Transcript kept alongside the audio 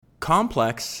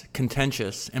Complex,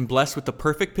 contentious, and blessed with the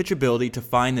perfect pitchability to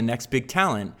find the next big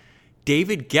talent,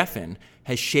 David Geffen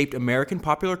has shaped American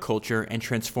popular culture and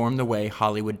transformed the way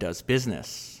Hollywood does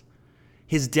business.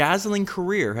 His dazzling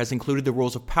career has included the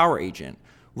roles of power agent,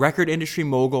 record industry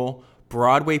mogul,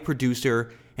 Broadway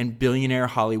producer, and billionaire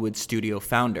Hollywood studio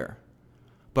founder.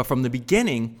 But from the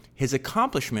beginning, his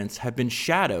accomplishments have been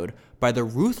shadowed by the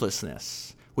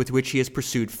ruthlessness with which he has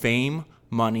pursued fame,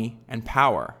 money, and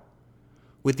power.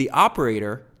 With The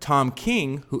Operator, Tom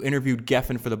King, who interviewed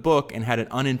Geffen for the book and had an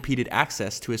unimpeded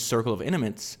access to his circle of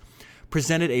intimates,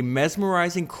 presented a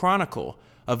mesmerizing chronicle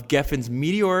of Geffen's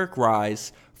meteoric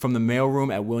rise from the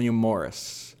mailroom at William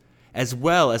Morris, as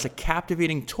well as a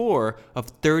captivating tour of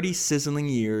 30 sizzling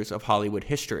years of Hollywood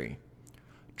history.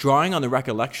 Drawing on the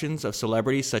recollections of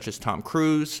celebrities such as Tom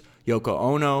Cruise, Yoko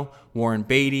Ono, Warren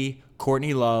Beatty,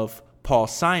 Courtney Love, Paul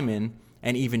Simon,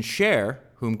 and even Cher,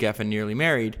 whom Geffen nearly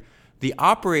married, The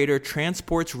Operator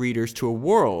transports readers to a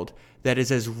world that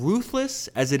is as ruthless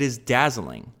as it is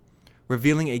dazzling,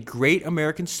 revealing a great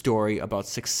American story about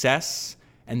success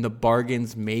and the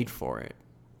bargains made for it.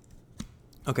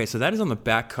 Okay, so that is on the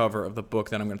back cover of the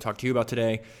book that I'm going to talk to you about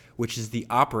today, which is The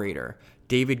Operator.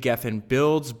 David Geffen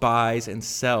builds, buys, and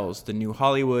sells the new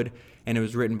Hollywood, and it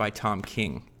was written by Tom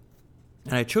King.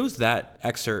 And I chose that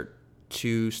excerpt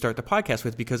to start the podcast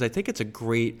with because I think it's a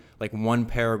great, one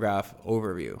paragraph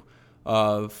overview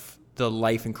of the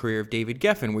life and career of David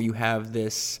Geffen, where you have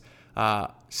this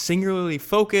singularly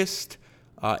focused,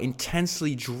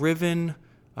 intensely driven,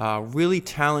 really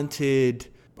talented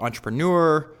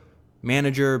entrepreneur,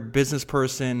 manager, business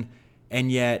person,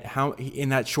 and yet how in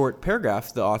that short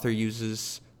paragraph the author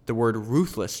uses the word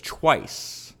ruthless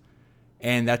twice.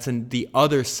 And that's in the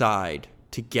other side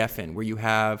to Geffen, where you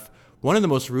have one of the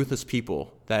most ruthless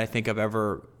people that I think I've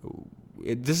ever.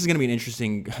 This is going to be an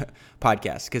interesting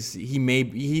podcast because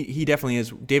he definitely is.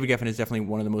 David Geffen is definitely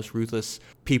one of the most ruthless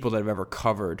people that I've ever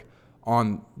covered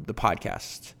on the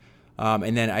podcast.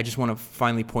 And then I just want to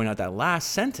finally point out that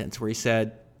last sentence where he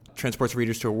said, transports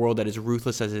readers to a world that is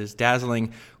ruthless as it is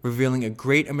dazzling, revealing a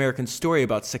great American story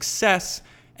about success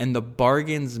and the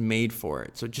bargains made for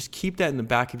it. So just keep that in the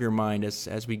back of your mind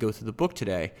as we go through the book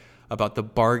today about the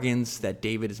bargains that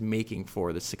David is making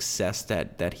for the success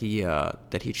that he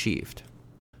achieved.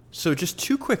 So just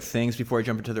two quick things before I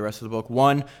jump into the rest of the book.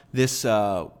 One,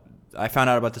 I found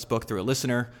out about this book through a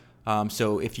listener.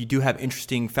 So if you do have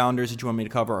interesting founders that you want me to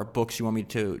cover or books you want me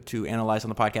to analyze on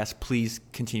the podcast, please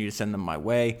continue to send them my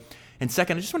way. And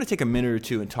second, I just want to take a minute or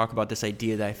two and talk about this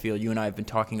idea that I feel you and I have been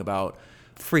talking about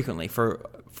frequently for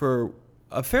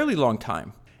a fairly long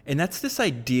time. And that's this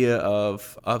idea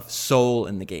of soul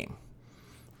in the game.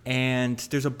 And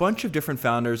there's a bunch of different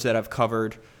founders that I've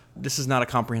covered. This is not a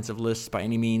comprehensive list by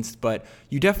any means, but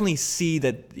you definitely see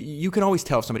that you can always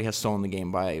tell if somebody has soul in the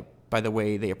game by the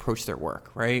way they approach their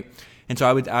work, right? And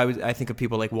so I think of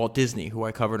people like Walt Disney, who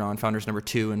I covered on Founders Number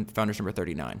 2 and Founders Number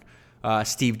 39.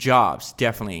 Steve Jobs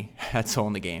definitely had soul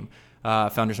in the game.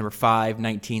 Founders Number 5,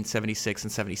 19, 76,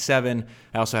 and 77.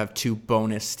 I also have 2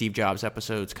 bonus Steve Jobs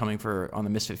episodes coming on the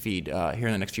Misfit feed here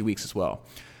in the next few weeks as well.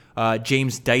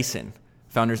 James Dyson,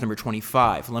 Founders Number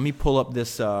 25. Let me pull up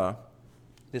this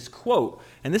quote,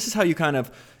 and this is how you kind of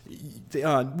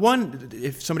one,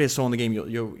 if somebody has soul in the game,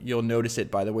 you'll notice it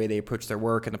by the way they approach their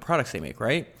work and the products they make,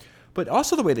 right? But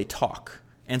also the way they talk.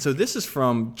 And so this is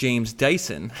from James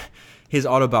Dyson, his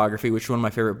autobiography, which is one of my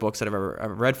favorite books that I've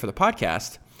ever read for the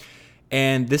podcast.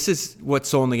 And this is what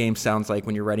soul in the game sounds like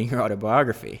when you're writing your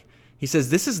autobiography. He says,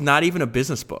 "This is not even a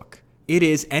business book. It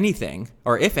is anything,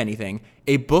 or if anything,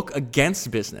 a book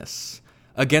against business,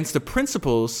 against the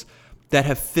principles that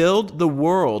have filled the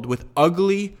world with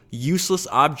ugly, useless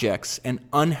objects and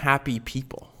unhappy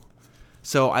people."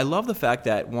 So I love the fact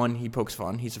that, one, he pokes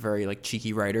fun. He's a very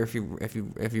cheeky writer. If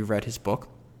you read his book,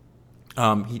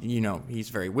 he's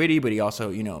very witty, but he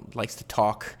also likes to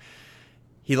talk.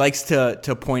 He likes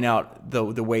to point out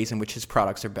the ways in which his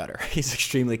products are better. He's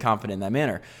extremely confident in that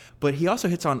manner. But he also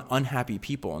hits on unhappy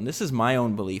people, and this is my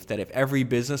own belief that if every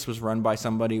business was run by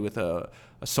somebody with a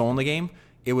soul in the game,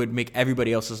 it would make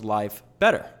everybody else's life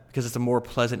better because it's a more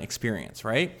pleasant experience,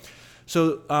 right?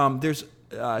 So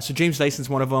so James Dyson's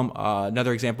one of them.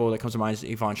 Another example that comes to mind is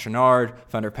Yvon Chouinard,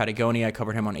 founder of Patagonia. I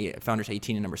covered him on Founders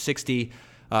 18 and number 60.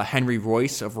 Henry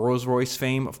Royce of Rolls-Royce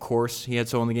fame, of course, he had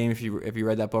soul in the game. If you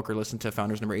read that book or listened to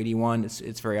Founders number 81,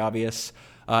 it's very obvious.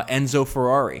 Enzo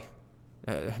Ferrari,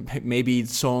 maybe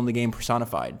soul in the game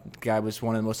personified. The guy was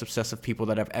one of the most obsessive people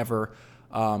that I've ever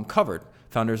covered.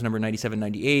 Founders number 97,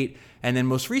 98. And then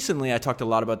most recently, I talked a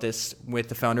lot about this with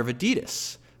the founder of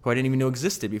Adidas, who I didn't even know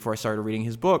existed before I started reading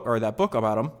his book, or that book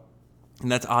about him.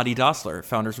 And that's Adi Dassler,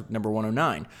 founder's number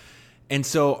 109. And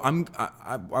so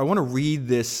I want to read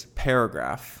this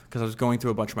paragraph because I was going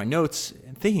through a bunch of my notes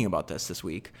and thinking about this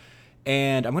week.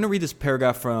 And I'm going to read this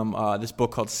paragraph from this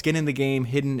book called Skin in the Game,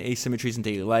 Hidden Asymmetries in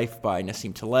Daily Life by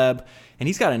Nassim Taleb. And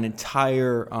he's got an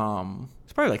entire,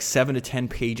 it's probably like 7 to 10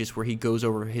 pages where he goes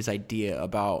over his idea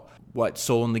about what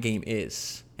soul in the game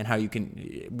is and how you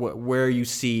can, where you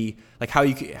see, like how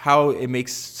it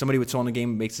makes somebody with soul in the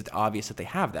game makes it obvious that they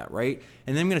have that, right?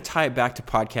 And then I'm going to tie it back to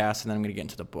podcasts, and then I'm going to get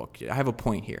into the book. I have a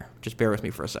point here. Just bear with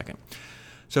me for a second.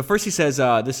 So first he says,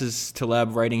 this is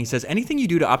Taleb writing, he says, anything you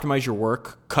do to optimize your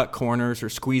work, cut corners, or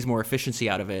squeeze more efficiency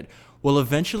out of it will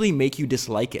eventually make you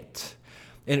dislike it.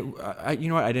 And you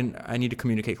know what? I need to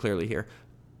communicate clearly here.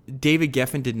 David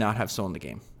Geffen did not have soul in the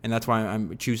game. And that's why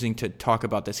I'm choosing to talk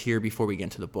about this here before we get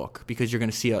into the book, because you're going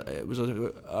to see it was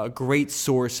a great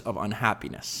source of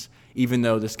unhappiness, even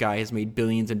though this guy has made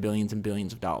billions and billions and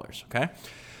billions of dollars, okay?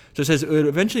 So it says, it would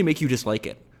eventually make you dislike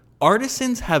it.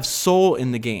 Artisans have soul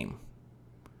in the game.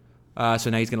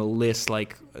 So now he's going to list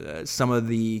some of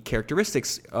the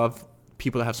characteristics of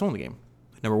people that have soul in the game.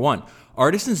 Number 1,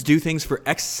 artisans do things for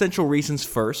existential reasons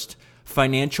first,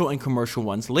 financial and commercial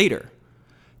ones later.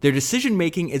 Their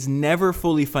decision-making is never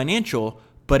fully financial,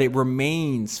 but it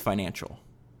remains financial.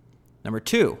 Number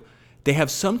 2, they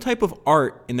have some type of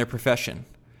art in their profession.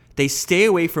 They stay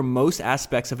away from most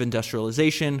aspects of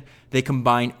industrialization. They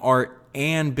combine art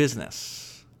and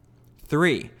business.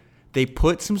 3, they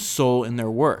put some soul in their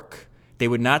work. They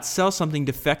would not sell something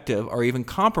defective or even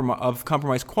of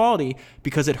compromised quality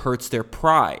because it hurts their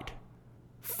pride.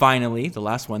 Finally, the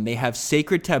last one, they have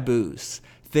sacred taboos,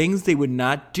 things they would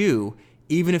not do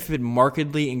even if it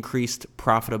markedly increased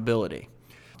profitability.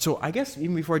 So I guess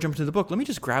even before I jump into the book, let me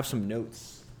just grab some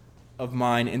notes of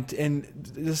mine. And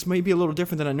this may be a little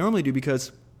different than I normally do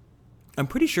because I'm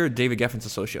pretty sure David Geffen's a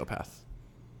sociopath.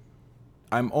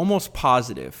 I'm almost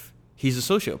positive he's a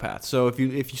sociopath. So if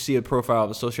you see a profile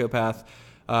of a sociopath,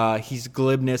 he's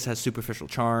glibness, has superficial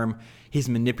charm. He's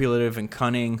manipulative and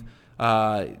cunning.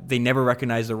 They never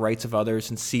recognize the rights of others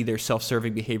and see their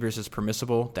self-serving behaviors as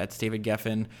permissible. That's David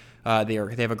Geffen. They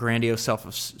have a grandiose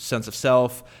sense of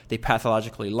self. They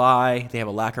pathologically lie. They have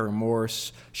a lack of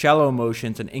remorse, shallow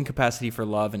emotions, an incapacity for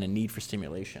love, and a need for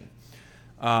stimulation.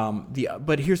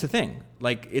 But here's the thing: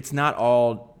 it's not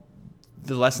all.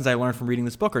 The lessons I learned from reading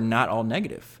this book are not all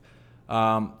negative.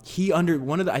 One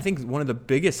of the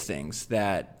biggest things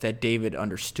that David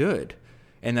understood,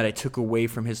 and that I took away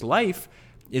from his life,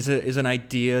 is an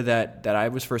idea that I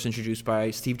was first introduced by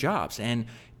Steve Jobs. And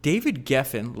David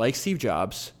Geffen, like Steve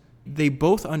Jobs, they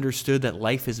both understood that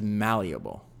life is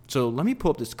malleable. So let me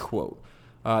pull up this quote.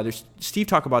 Steve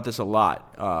talked about this a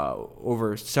lot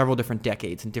over several different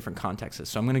decades in different contexts.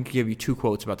 So I'm going to give you 2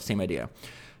 quotes about the same idea.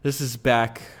 This is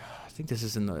back, I think this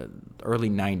is in the early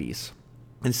 90s.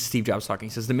 And this is Steve Jobs talking.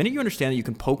 He says, the minute you understand that you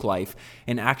can poke life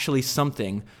and actually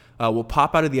something will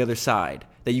pop out of the other side,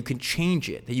 that you can change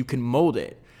it, that you can mold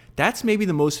it, that's maybe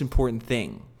the most important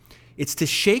thing. It's to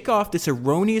shake off this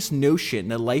erroneous notion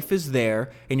that life is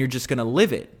there and you're just going to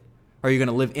live it, or you're going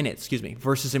to live in it,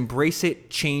 versus embrace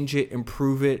it, change it,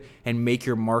 improve it, and make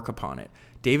your mark upon it.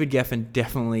 David Geffen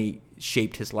definitely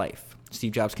shaped his life.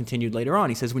 Steve Jobs continued later on.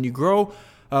 He says, when you grow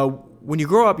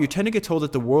up, you tend to get told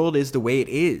that the world is the way it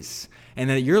is, and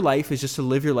that your life is just to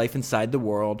live your life inside the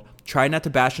world, try not to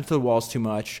bash into the walls too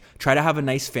much, try to have a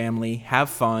nice family, have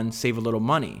fun, save a little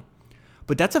money.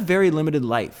 But that's a very limited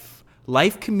life.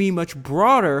 Life can be much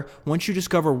broader once you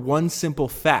discover one simple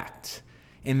fact,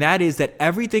 and that is that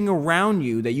everything around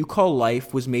you that you call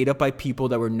life was made up by people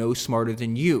that were no smarter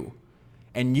than you.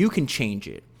 And you can change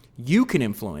it. You can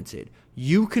influence it.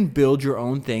 You can build your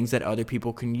own things that other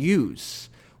people can use.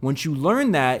 Once you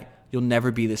learn that, you'll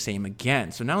never be the same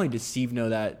again. So not only did Steve know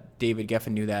that, David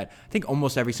Geffen knew that, I think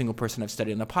almost every single person I've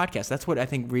studied on the podcast, that's what I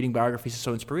think reading biographies is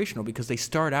so inspirational, because they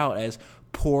start out as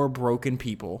poor, broken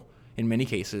people in many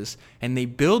cases, and they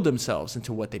build themselves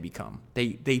into what they become.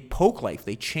 They poke life,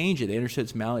 they change it, they understand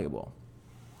it's malleable.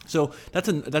 So that's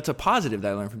a positive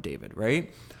that I learned from David,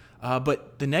 right?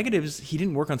 But the negatives, he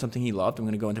didn't work on something he loved. I'm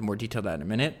going to go into more detail that in a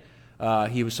minute.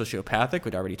 He was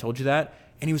sociopathic, I already told you that,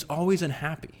 and he was always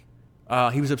unhappy.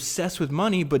 He was obsessed with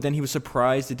money, but then he was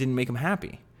surprised it didn't make him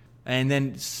happy. And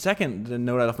then second, the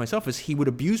note I left myself is he would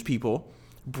abuse people,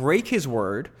 break his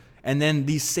word, and then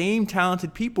these same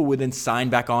talented people would then sign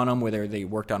back on him, whether they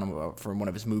worked on him for one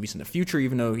of his movies in the future,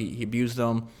 even though he abused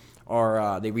them,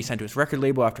 or they re-signed to his record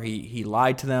label after he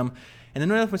lied to them. And then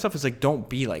the note I left myself is don't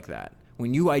be like that.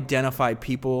 When you identify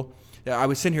people, I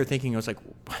was sitting here thinking, I was like,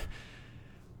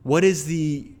 what is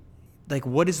the like,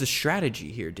 what is the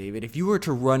strategy here, David? If you were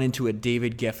to run into a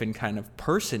David Geffen kind of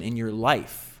person in your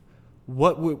life,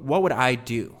 what would I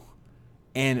do?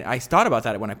 And I thought about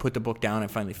that when I put the book down and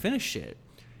finally finished it.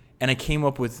 And I came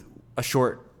up with a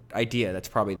short idea that's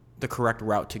probably the correct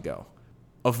route to go.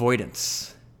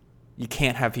 Avoidance. You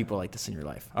can't have people like this in your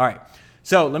life. All right.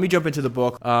 So let me jump into the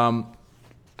book.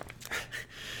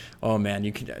 Oh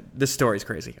man, this story is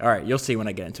crazy. All right, you'll see when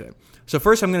I get into it. So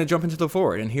first I'm going to jump into the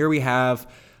forward. And here we have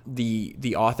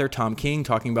the author, Tom King,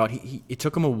 talking about it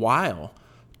took him a while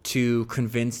to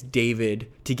convince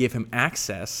David to give him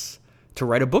access to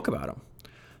write a book about him.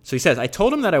 So he says, I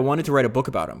told him that I wanted to write a book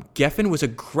about him. Geffen was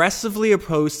aggressively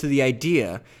opposed to the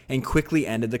idea and quickly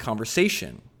ended the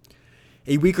conversation.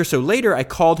 A week or so later, I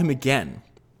called him again.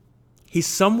 He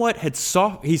softened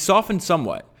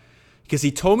somewhat because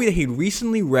he told me that he'd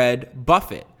recently read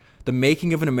Buffett, The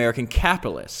Making of an American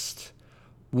Capitalist.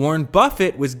 Warren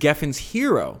Buffett was Geffen's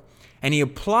hero, and he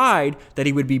implied that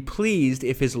he would be pleased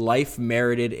if his life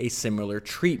merited a similar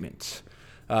treatment.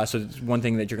 So one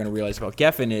thing that you're going to realize about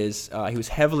Geffen is he was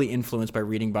heavily influenced by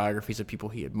reading biographies of people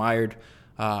he admired.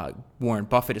 Warren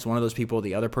Buffett is one of those people.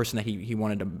 The other person that he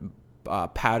wanted to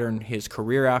pattern his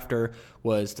career after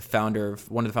was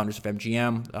one of the founders of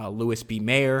MGM, Louis B.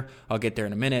 Mayer. I'll get there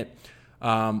in a minute.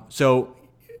 So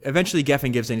eventually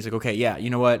Geffen gives in. He's like, okay, yeah, you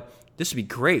know what? This would be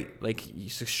great. Like,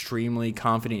 he's extremely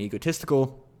confident,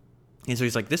 egotistical. And so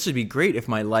he's like, this would be great if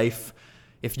my life,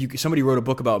 somebody wrote a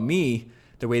book about me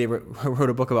the way they wrote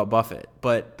a book about Buffett.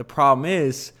 But the problem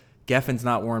is, Geffen's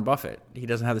not Warren Buffett. He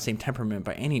doesn't have the same temperament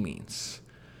by any means.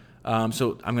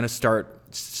 So I'm going to start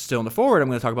still in the forward. I'm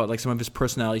going to talk about like some of his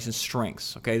personalities and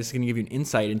strengths. Okay, this is going to give you an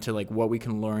insight into like what we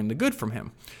can learn the good from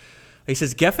him. He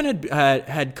says Geffen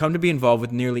had come to be involved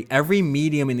with nearly every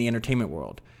medium in the entertainment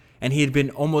world, and he had been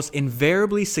almost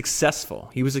invariably successful.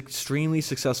 He was extremely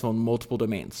successful in multiple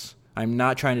domains. I'm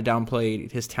not trying to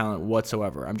downplay his talent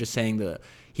whatsoever. I'm just saying that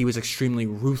he was extremely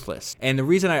ruthless. And the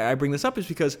reason I bring this up is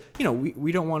because,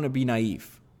 we don't want to be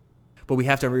naive. But we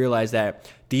have to realize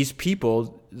that these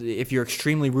people, if you're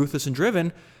extremely ruthless and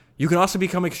driven, you can also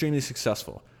become extremely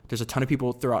successful. There's a ton of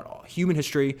people throughout human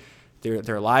history.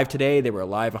 They're alive today. They were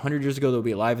alive 100 years ago. They'll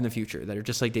be alive in the future that are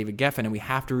just like David Geffen. And we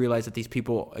have to realize that these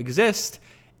people exist.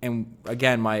 And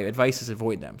again, my advice is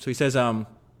avoid them. So he says,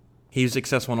 he was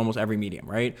successful in almost every medium,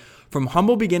 right? From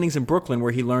humble beginnings in Brooklyn,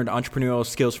 where he learned entrepreneurial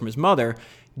skills from his mother,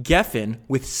 Geffen,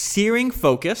 with searing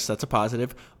focus, that's a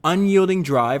positive, unyielding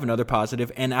drive, another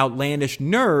positive, and outlandish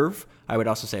nerve, I would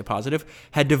also say a positive,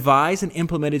 had devised and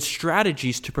implemented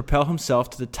strategies to propel himself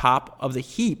to the top of the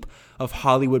heap of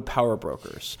Hollywood power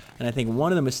brokers. And I think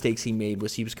one of the mistakes he made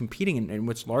was he was competing in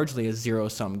what's largely a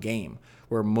zero-sum game,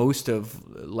 where most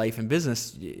of life and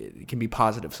business can be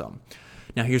positive-sum.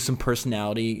 Now, here's some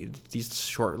personality, these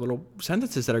short little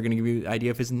sentences that are going to give you the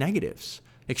idea of his negatives,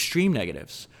 extreme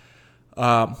negatives.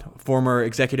 Former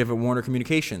executive at Warner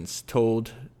Communications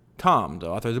told Tom, the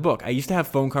author of the book, I used to have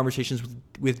phone conversations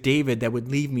with David that would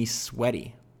leave me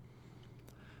sweaty.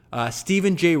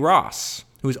 Stephen J. Ross,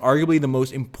 who is arguably the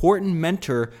most important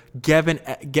mentor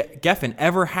Geffen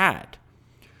ever had.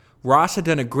 Ross had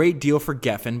done a great deal for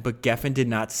Geffen, but Geffen did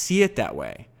not see it that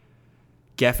way.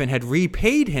 Geffen had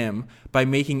repaid him by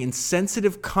making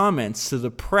insensitive comments to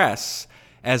the press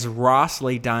as Ross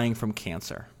lay dying from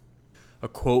cancer. A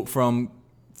quote from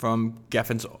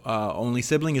Geffen's only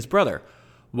sibling, his brother.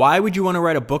 Why would you want to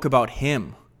write a book about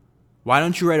him? Why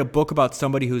don't you write a book about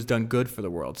somebody who's done good for the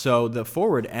world? So the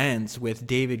forward ends with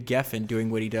David Geffen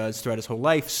doing what he does throughout his whole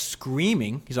life,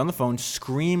 screaming. He's on the phone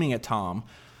screaming at Tom.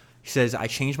 He says, I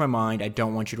changed my mind. I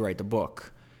don't want you to write the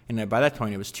book. And by that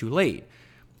point, it was too late.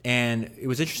 And it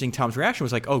was interesting. Tom's reaction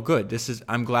was like, oh, good.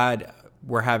 I'm glad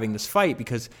we're having this fight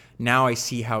because now I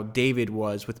see how David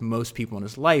was with most people in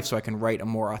his life, so I can write a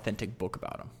more authentic book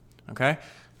about him. Okay?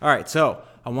 All right, so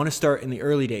I want to start in the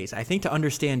early days. I think to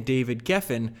understand David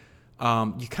Geffen,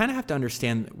 you kind of have to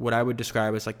understand what I would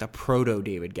describe as like the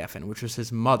proto-David Geffen, which was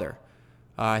his mother.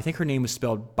 I think her name was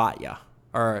spelled Batya,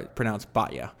 or pronounced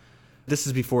Batya. This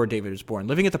is before David was born.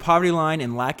 Living at the poverty line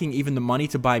and lacking even the money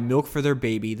to buy milk for their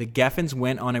baby, the Geffens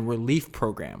went on a relief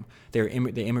program. They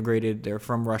immigrated. They're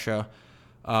from Russia.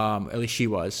 At least she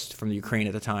was from the Ukraine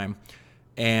at the time.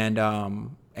 And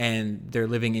they're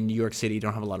living in New York City,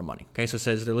 don't have a lot of money. Okay, so it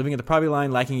says they're living at the poverty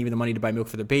line, lacking even the money to buy milk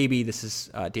for their baby. This is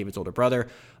David's older brother.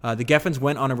 The Geffens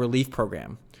went on a relief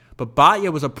program. But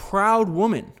Batya was a proud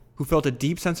woman who felt a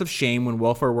deep sense of shame when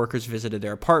welfare workers visited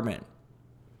their apartment.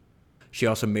 She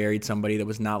also married somebody that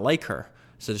was not like her.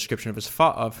 It's a description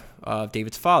of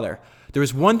David's father. There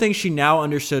was one thing she now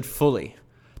understood fully.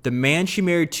 The man she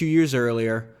married 2 years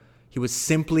earlier, he was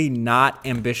simply not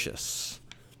ambitious.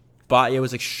 Batya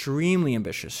was extremely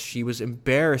ambitious. She was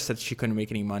embarrassed that she couldn't make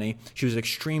any money. She was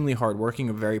extremely hardworking,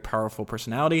 a very powerful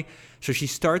personality. So she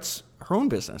starts her own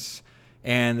business.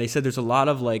 And they said there's a lot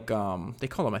of they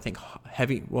call them, I think,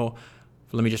 heavy. Well,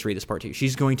 let me just read this part to you.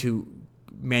 She's going to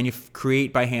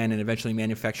create by hand and eventually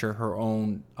manufacture her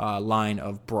own line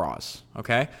of bras,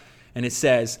 okay? And it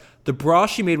says, the bra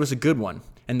she made was a good one,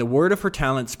 and the word of her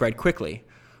talent spread quickly.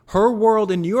 Her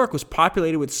world in New York was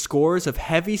populated with scores of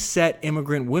heavy-set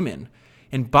immigrant women,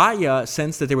 and Batya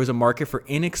sensed that there was a market for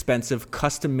inexpensive,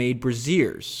 custom-made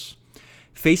brasiers.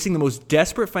 Facing the most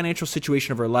desperate financial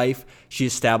situation of her life, she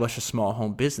established a small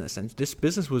home business, and this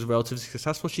business was relatively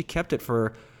successful. She kept it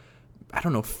for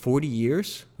 40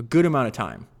 years, a good amount of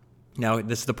time. Now,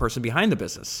 this is the person behind the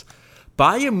business.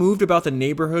 Batya moved about the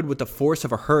neighborhood with the force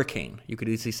of a hurricane. You could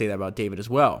easily say that about David as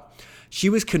well. She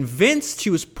was convinced she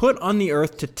was put on the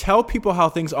earth to tell people how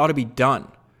things ought to be done,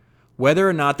 whether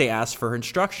or not they asked for her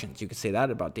instructions. You could say that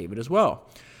about David as well.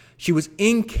 She was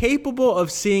incapable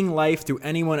of seeing life through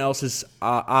anyone else's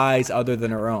eyes other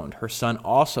than her own. Her son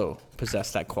also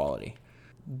possessed that quality.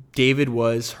 David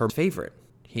was her favorite.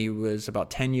 He was about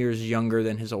 10 years younger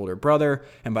than his older brother,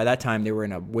 and by that time, they were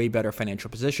in a way better financial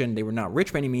position. They were not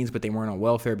rich by any means, but they weren't on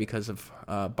welfare because of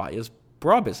Batya's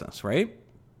bra business, right?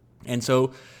 And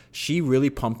so she really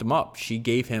pumped him up. She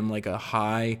gave him she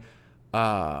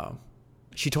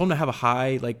told him to have a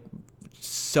high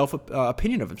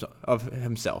opinion of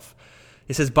himself.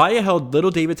 It says, Batya held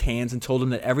little David's hands and told him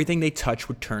that everything they touched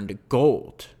would turn to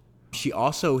gold. She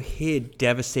also hid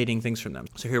devastating things from them.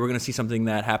 So here we're going to see something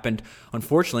that happened.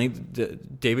 Unfortunately,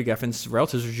 David Geffen's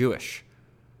relatives are Jewish.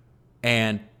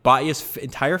 And Batya's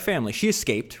entire family, she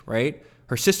escaped, right?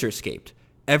 Her sister escaped.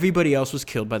 Everybody else was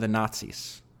killed by the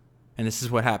Nazis. And this is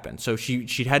what happened. So she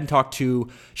hadn't talked to,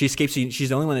 she escapes, she's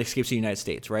the only one that escapes the United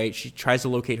States, right? She tries to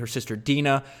locate her sister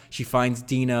Dina. She finds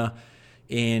Dina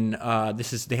in,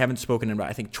 they haven't spoken in about,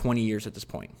 I think, 20 years at this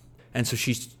point. And so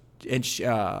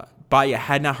Batya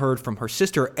had not heard from her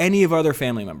sister or any of other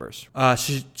family members.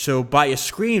 So Batya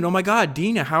screamed, "Oh my God,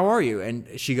 Dina, how are you?"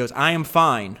 And she goes, "I am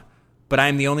fine, but I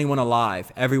am the only one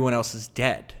alive. Everyone else is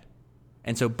dead."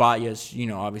 And so Batya's,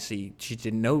 obviously she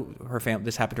didn't know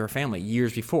this happened to her family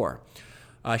years before.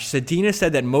 She said, Dina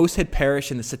said that most had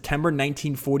perished in the September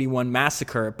 1941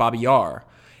 massacre at Babi Yar,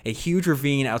 a huge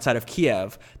ravine outside of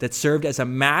Kiev that served as a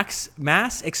mass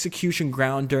execution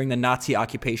ground during the Nazi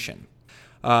occupation.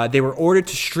 They were ordered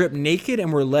to strip naked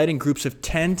and were led in groups of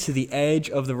 10 to the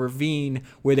edge of the ravine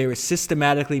where they were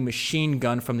systematically machine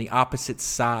gunned from the opposite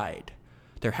side.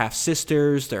 Their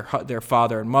half-sisters, their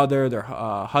father and mother, their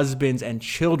husbands and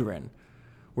children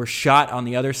were shot on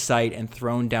the other side and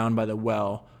thrown down by the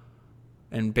well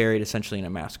and buried essentially in a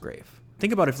mass grave.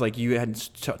 Think about if you hadn't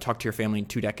talked to your family in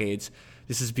 2 decades.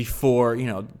 This is before,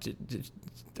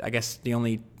 I guess the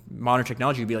only modern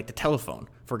technology would be like the telephone,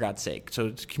 for God's sake.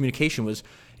 So communication was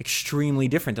extremely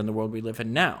different than the world we live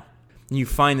in now. And you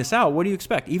find this out, what do you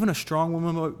expect? Even a strong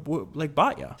woman like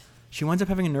Batya, she winds up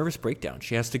having a nervous breakdown.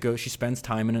 She spends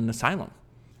time in an asylum.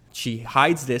 She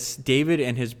hides this. David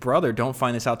and his brother don't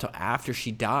find this out till after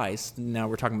she dies. Now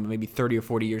we're talking about maybe 30 or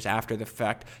 40 years after the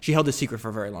fact. She held this secret for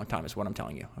a very long time is what I'm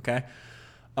telling you, okay?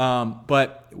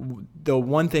 But the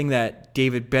one thing that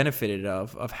David benefited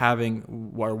of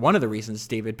having, or one of the reasons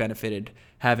David benefited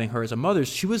having her as a mother,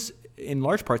 she was in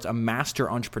large parts a master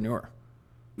entrepreneur.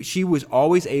 She was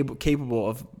always capable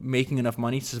of making enough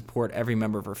money to support every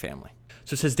member of her family.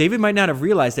 So it says David might not have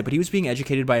realized it, but he was being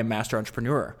educated by a master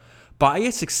entrepreneur.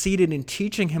 Batya succeeded in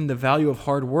teaching him the value of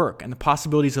hard work and the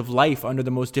possibilities of life under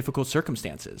the most difficult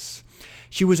circumstances.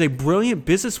 She was a brilliant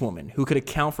businesswoman who could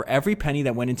account for every penny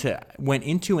that went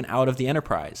into and out of the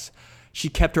enterprise. She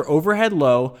kept her overhead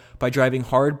low by driving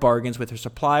hard bargains with her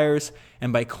suppliers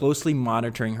and by closely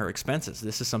monitoring her expenses.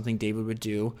 This is something David would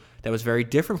do that was very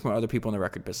different from other people in the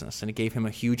record business, and it gave him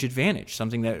a huge advantage,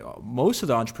 something that most of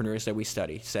the entrepreneurs that we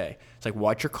study say. It's like,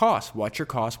 watch your costs, watch your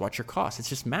costs, watch your costs. It's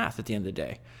just math at the end of the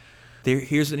day.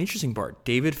 Here's an interesting part.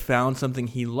 David found something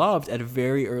he loved at a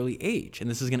very early age, and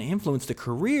this is going to influence the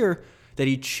career that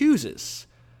he chooses.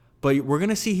 But we're going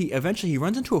to see he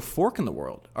runs into a fork in the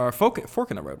road, where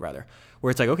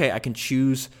it's like, okay, I can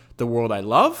choose the world I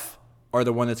love or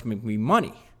the one that's going to make me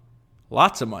money,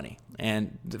 lots of money,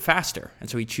 and faster. And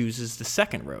so he chooses the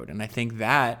second road. And I think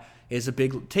that is a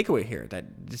big takeaway here, that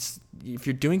if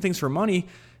you're doing things for money,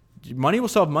 money will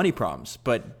solve money problems.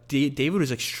 But David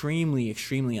was extremely,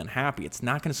 extremely unhappy. It's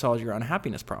not going to solve your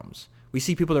unhappiness problems. We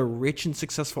see people that are rich and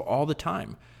successful all the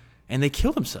time, and they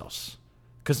kill themselves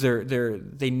because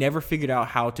they never figured out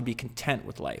how to be content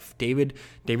with life. David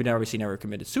obviously never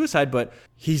committed suicide, but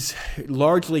he's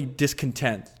largely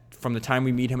discontent from the time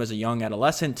we meet him as a young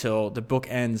adolescent till the book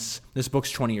ends. This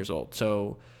book's 20 years old.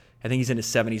 So I think he's in his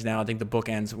 70s now. I think the book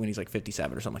ends when he's like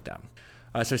 57 or something like that.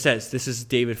 So it says, this is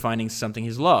David finding something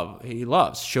he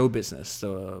loves, show business,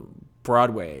 the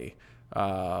Broadway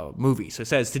movie. So it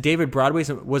says, to David, Broadway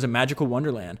was a magical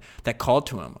wonderland that called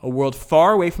to him, a world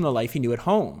far away from the life he knew at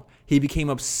home. He became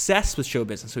obsessed with show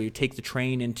business. So he'd take the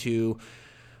train into,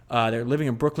 they're living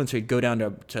in Brooklyn, so he'd go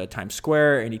down to Times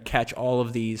Square and he'd catch all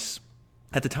of these.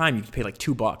 At the time, you could pay like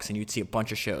 $2 and you'd see a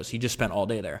bunch of shows. He just spent all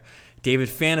day there. David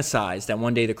fantasized that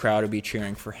one day the crowd would be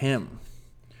cheering for him.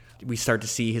 We start to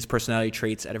see his personality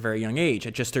traits at a very young age.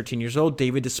 At just 13 years old,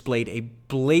 David displayed a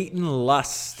blatant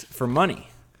lust for money.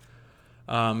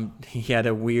 He had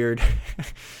a weird,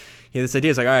 he had this idea.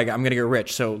 It's like, all right, I'm going to get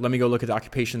rich. So let me go look at the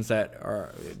occupations that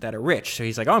are rich. So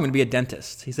he's like, oh, I'm going to be a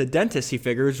dentist. He's a dentist. He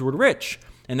figures we're rich.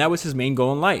 And that was his main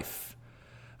goal in life.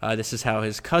 This is how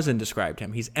his cousin described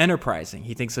him. He's enterprising.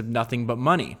 He thinks of nothing but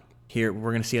money. Here,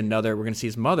 we're going to see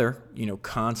his mother,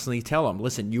 constantly tell him,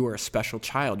 listen, you are a special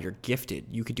child. You're gifted.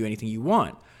 You could do anything you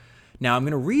want. Now, I'm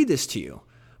going to read this to you,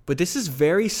 but this is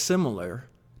very similar.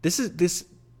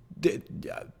 Depending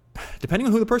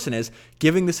on who the person is,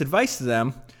 giving this advice to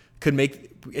them could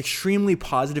make extremely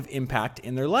positive impact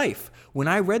in their life. When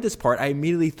I read this part, I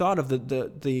immediately thought of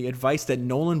the advice that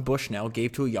Nolan Bushnell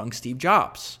gave to a young Steve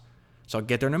Jobs. So I'll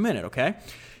get there in a minute, okay?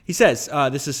 He says,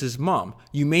 this is his mom,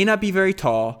 you may not be very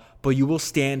tall, but you will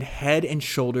stand head and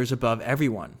shoulders above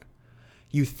everyone.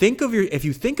 If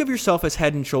you think of yourself as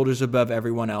head and shoulders above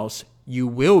everyone else, you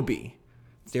will be.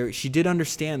 She did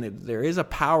understand that there is a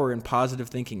power in positive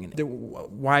thinking.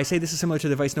 Why I say this is similar to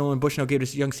the advice Nolan Bushnell gave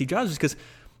to young Steve Jobs is because,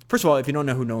 first of all, if you don't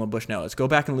know who Nolan Bushnell is, go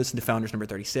back and listen to Founders number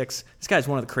 36. This guy is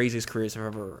one of the craziest careers I've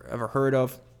ever heard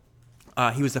of.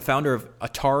 He was the founder of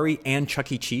Atari and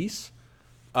Chuck E. Cheese.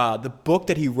 The book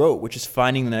that he wrote, which is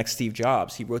Finding the Next Steve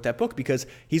Jobs, he wrote that book because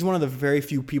he's one of the very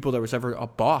few people that was ever a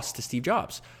boss to Steve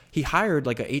Jobs. He hired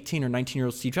like an 18 or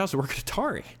 19-year-old Steve Jobs to work at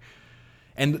Atari.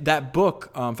 And that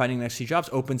book, Finding the Next Steve Jobs,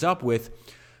 opens up with,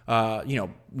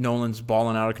 Nolan's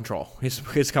balling out of control.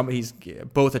 His companies,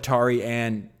 both Atari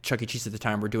and Chuck E. Cheese at the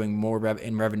time, were doing more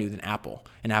in revenue than Apple.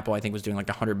 And Apple, I think, was doing like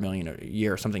 $100 million a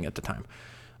year or something at the time.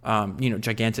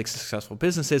 Gigantic successful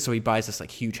businesses. So he buys this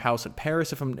like huge house in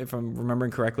Paris, if I'm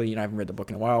remembering correctly. I haven't read the book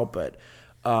in a while, but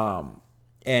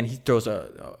and he throws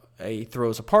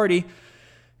a party,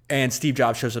 and Steve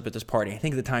Jobs shows up at this party. I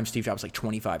think at the time Steve Jobs was like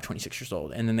 25, 26 years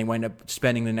old, and then they wind up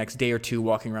spending the next day or two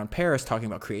walking around Paris talking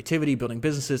about creativity, building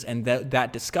businesses, and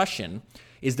that discussion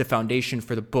is the foundation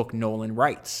for the book Nolan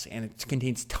writes, and it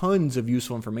contains tons of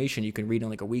useful information you can read in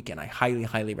like a weekend. I highly,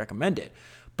 highly recommend it.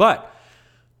 But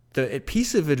the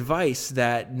piece of advice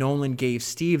that Nolan gave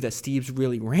Steve that Steve's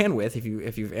really ran with, if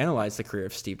you've analyzed the career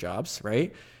of Steve Jobs,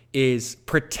 right, is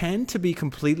pretend to be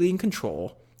completely in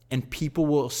control and people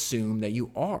will assume that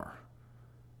you are.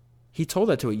 He told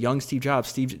that to a young Steve Jobs.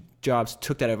 Steve Jobs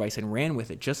took that advice and ran with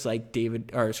it, just like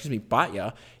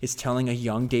Batya is telling a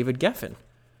young David Geffen.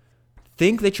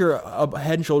 Think that you're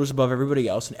head and shoulders above everybody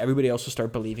else, and everybody else will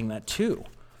start believing that too.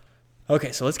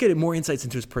 Okay, so let's get more insights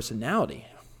into his personality.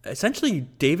 Essentially,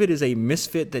 David is a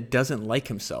misfit that doesn't like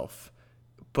himself,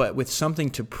 but with something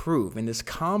to prove. And this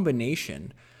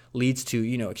combination leads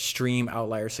to, extreme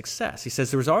outlier success. He says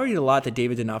there was already a lot that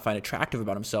David did not find attractive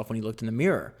about himself when he looked in the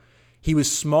mirror. He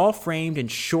was small-framed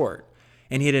and short,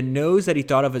 and he had a nose that he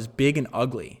thought of as big and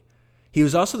ugly. He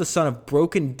was also the son of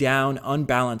broken-down,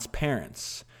 unbalanced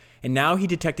parents. And now he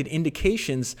detected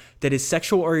indications that his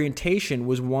sexual orientation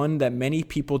was one that many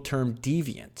people term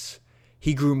deviant.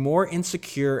 He grew more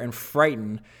insecure and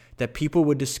frightened that people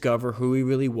would discover who he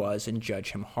really was and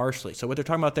judge him harshly. So what they're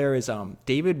talking about there is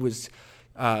David was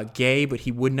gay, but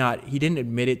he didn't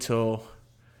admit it till,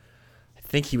 I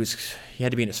think he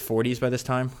had to be in his 40s by this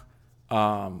time.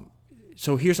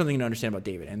 So here's something to understand about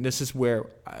David, and this is where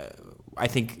I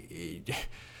think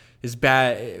is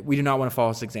bad. We do not want to follow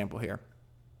his example here.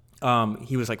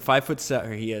 He was like 5'7",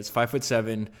 or he is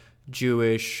 5'7",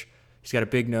 Jewish. He's got a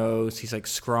big nose. He's like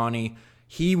scrawny.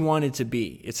 He wanted to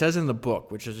be, it says in the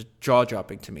book, which is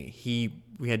jaw-dropping to me,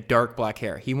 we had dark black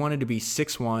hair. He wanted to be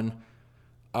 6'1",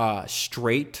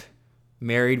 straight,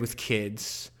 married with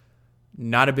kids,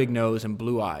 not a big nose and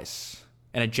blue eyes,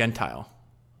 and a Gentile.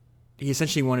 He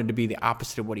essentially wanted to be the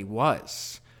opposite of what he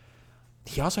was.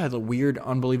 He also had a weird,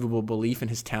 unbelievable belief in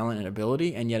his talent and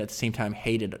ability, and yet at the same time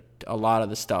hated a lot of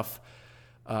the stuff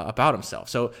about himself.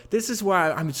 So this is why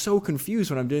I'm so confused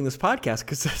when I'm doing this podcast,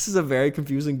 because this is a very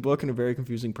confusing book and a very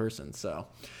confusing person. So,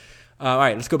 all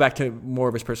right, let's go back to more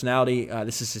of his personality.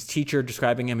 This is his teacher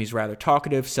describing him. He's rather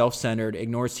talkative, self-centered,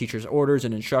 ignores teacher's orders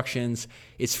and instructions,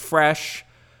 is fresh,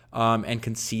 and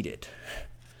conceited.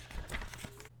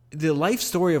 The life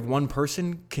story of one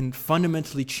person can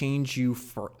fundamentally change you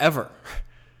forever.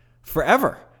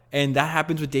 Forever. And that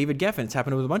happens with David Geffen. It's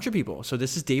happened with a bunch of people. So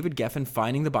this is David Geffen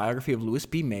finding the biography of Louis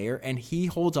B. Mayer, and he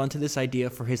holds on to this idea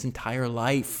for his entire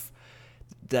life.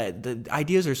 The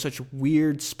ideas are such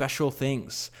weird, special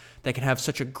things that can have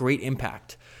such a great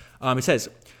impact. It says,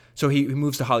 so he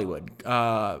moves to Hollywood.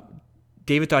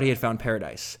 David thought he had found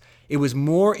paradise. It was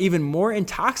even more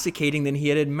intoxicating than he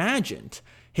had imagined.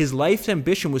 His life's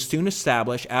ambition was soon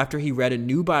established after he read a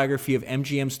new biography of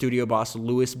MGM studio boss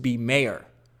Louis B. Mayer.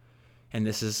 And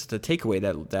this is the takeaway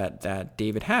that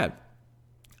David had.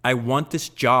 I want this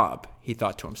job, he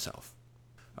thought to himself.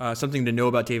 Something to know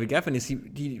about David Geffen is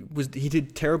he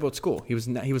did terrible at school. He was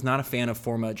not a fan of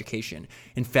formal education.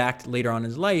 In fact, later on in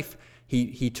his life,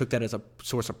 he took that as a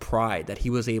source of pride that he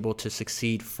was able to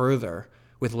succeed further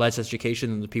with less education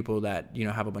than the people that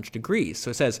have a bunch of degrees.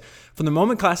 So it says, from the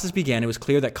moment classes began, it was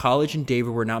clear that college and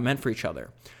David were not meant for each other.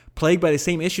 Plagued by the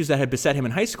same issues that had beset him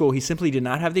in high school, he simply did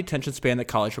not have the attention span that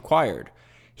college required.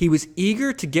 He was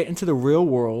eager to get into the real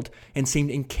world and seemed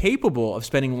incapable of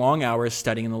spending long hours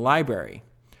studying in the library.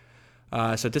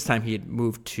 So at this time, he had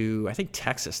moved to, I think,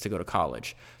 Texas to go to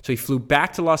college. So he flew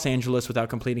back to Los Angeles without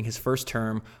completing his first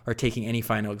term or taking any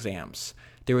final exams.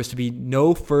 There was to be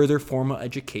no further formal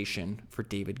education for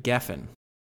David Geffen.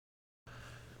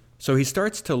 So he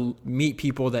starts to meet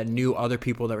people that knew other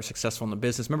people that were successful in the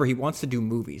business. Remember, he wants to do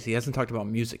movies. He hasn't talked about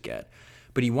music yet.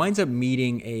 But he winds up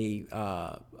meeting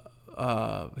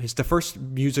the first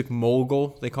music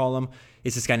mogul, they call him,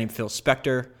 is this guy named Phil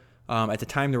Spector. At the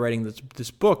time they're writing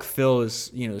this book, Phil is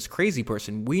this crazy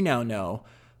person. We now know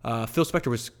Phil Spector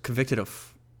was convicted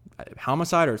of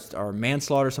homicide or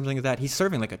manslaughter or something like that. He's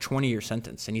serving like a 20-year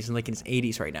sentence, and he's in his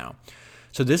 80s right now.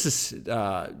 So this is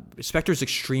Spector's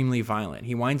extremely violent.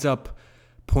 He winds up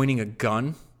pointing a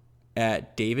gun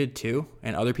at David too,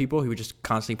 and other people. He would just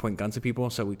constantly point guns at people.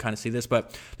 So we kind of see this.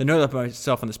 But the note of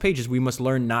myself on this page is we must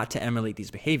learn not to emulate these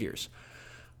behaviors.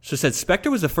 So it said Spector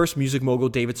was the first music mogul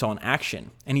David saw in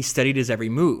action, and he studied his every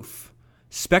move.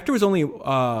 Spector was only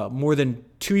more than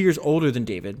 2 years older than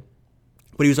David,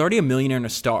 but he was already a millionaire and a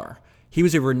star. He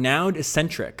was a renowned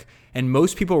eccentric, and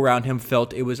most people around him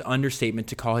felt it was understatement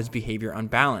to call his behavior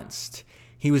unbalanced.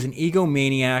 He was an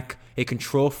egomaniac, a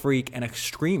control freak, and a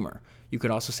screamer. You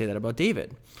could also say that about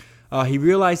David. He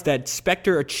realized that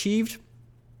Spector achieved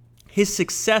his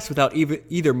success without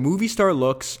either movie star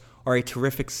looks or a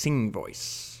terrific singing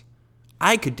voice.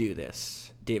 I could do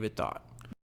this, David thought.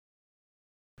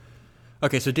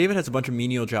 Okay, so David has a bunch of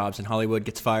menial jobs in Hollywood,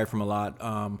 gets fired from a lot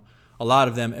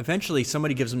of them. Eventually,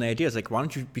 somebody gives him the idea. It's like, why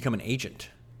don't you become an agent?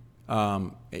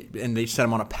 And they set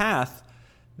him on a path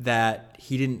that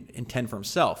he didn't intend for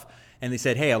himself. And they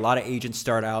said, hey, a lot of agents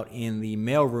start out in the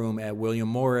mailroom at William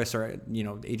Morris or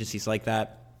agencies like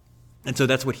that. And so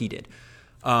that's what he did.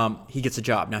 He gets a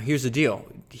job. Now, here's the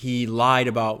deal. He lied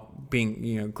about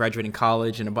being, graduating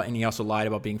college, and he also lied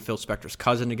about being Phil Spector's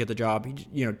cousin to get the job.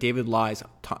 David lies.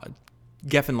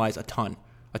 Geffen lies a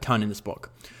ton in this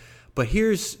book. But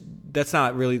that's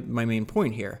not really my main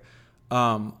point here.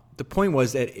 The point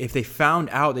was that if they found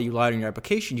out that you lied on your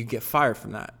application, you get fired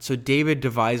from that. So David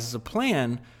devises a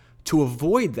plan to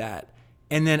avoid that.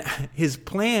 And then his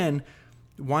plan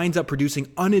winds up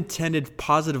producing unintended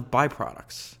positive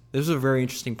byproducts. This is a very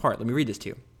interesting part. Let me read this to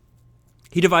you.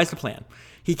 He devised a plan.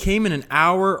 He came in an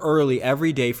hour early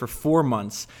every day for 4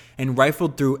 months and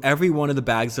rifled through every one of the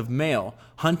bags of mail,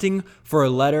 hunting for a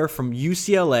letter from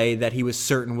UCLA that he was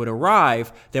certain would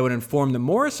arrive that would inform the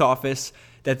Morris office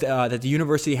that the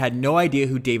university had no idea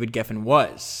who David Geffen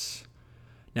was.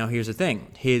 Now, here's the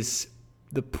thing.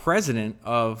 The president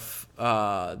of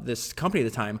this company at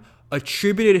the time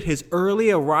attributed his early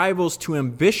arrivals to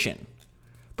ambition,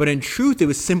 but in truth, it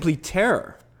was simply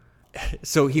terror.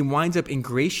 So he winds up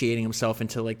ingratiating himself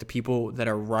into the people that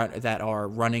are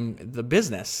running the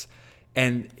business,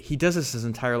 and he does this his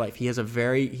entire life. He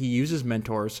uses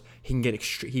mentors.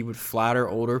 He would flatter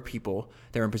older people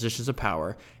that are in positions of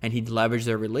power, and he'd leverage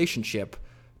their relationship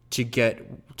to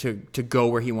get to go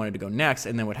where he wanted to go next.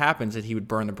 And then what happens is he would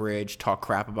burn the bridge, talk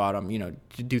crap about them,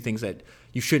 to do things that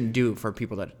you shouldn't do for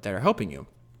people that are helping you.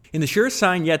 In the surest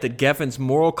sign yet that Geffen's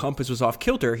moral compass was off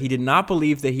kilter, he did not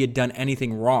believe that he had done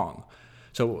anything wrong.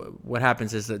 So what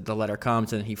happens is that the letter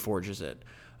comes and he forges it.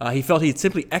 He felt he had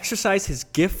simply exercised his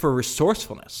gift for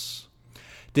resourcefulness.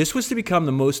 This was to become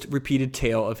the most repeated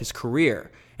tale of his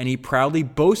career, and he proudly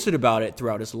boasted about it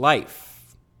throughout his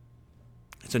life.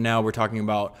 So now we're going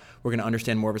to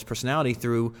understand more of his personality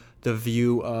through the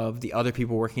view of the other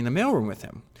people working in the mailroom with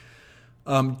him.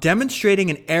 Demonstrating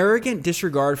an arrogant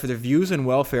disregard for the views and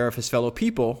welfare of his fellow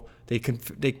people, they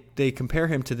compare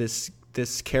him to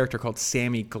this character called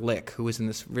Sammy Glick, who was in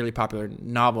this really popular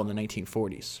novel in the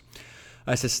 1940s.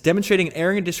 It says, demonstrating an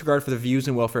arrogant disregard for the views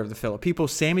and welfare of the fellow people,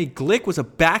 Sammy Glick was a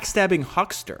backstabbing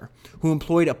huckster who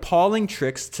employed appalling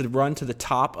tricks to run to the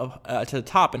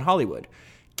top in Hollywood,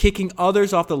 kicking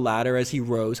others off the ladder as he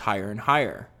rose higher and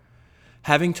higher.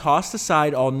 Having tossed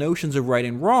aside all notions of right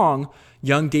and wrong,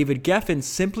 young David Geffen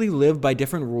simply lived by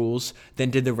different rules than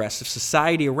did the rest of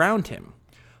society around him.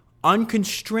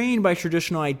 Unconstrained by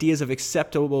traditional ideas of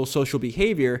acceptable social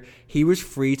behavior, he was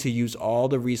free to use all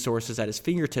the resources at his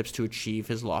fingertips to achieve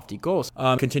his lofty goals.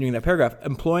 Continuing that paragraph,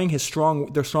 employing the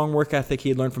strong work ethic he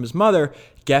had learned from his mother,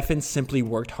 Geffen simply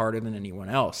worked harder than anyone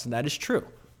else. And that is true.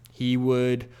 He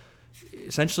would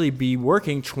essentially be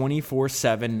working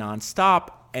 24/7 nonstop.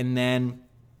 And then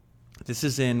this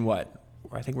is in what?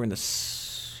 I think we're in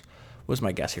what's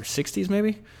my guess here? 60s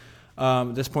maybe?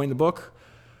 At this point in the book.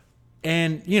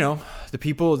 And, the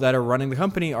people that are running the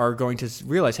company are going to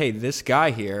realize, hey, this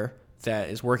guy here that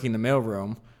is working the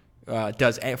mailroom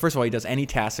first of all, he does any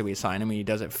task that we assign him, and he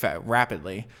does it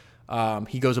rapidly.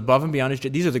 He goes above and beyond his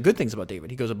job. These are the good things about David.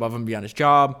 He goes above and beyond his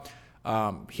job.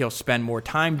 He'll spend more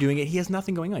time doing it. He has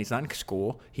nothing going on. He's not in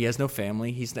school. He has no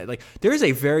family. He's not, there is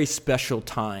a very special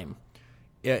time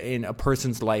in a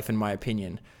person's life, in my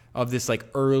opinion, of this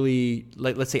early,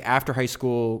 let's say after high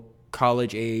school,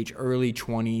 college age, early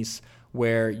 20s,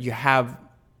 where you have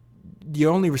the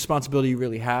only responsibility you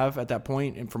really have at that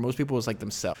point, and for most people, is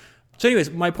themselves. So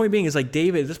anyways, my point being is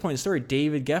David, at this point in the story,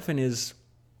 David Geffen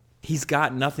he's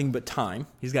got nothing but time.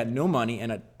 He's got no money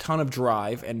and a ton of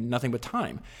drive and nothing but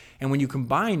time. And when you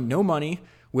combine no money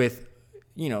with,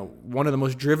 one of the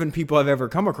most driven people I've ever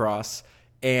come across,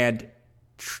 and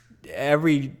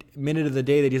every minute of the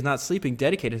day that he's not sleeping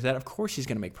dedicated to that, of course he's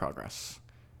going to make progress.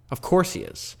 Of course he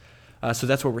is. So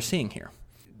that's what we're seeing here.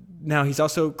 Now, he's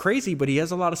also crazy, but he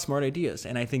has a lot of smart ideas.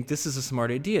 And I think this is a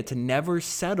smart idea, to never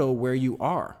settle where you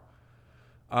are.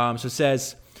 So it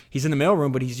says he's in the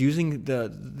mailroom, but he's using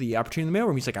the opportunity in the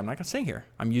mailroom. He's like, I'm not going to stay here.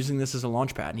 I'm using this as a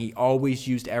launch pad. And he always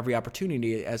used every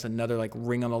opportunity as another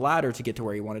ring on the ladder to get to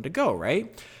where he wanted to go,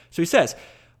 right? So he says,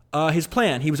 his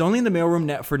plan, he was only in the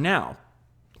mailroom for now,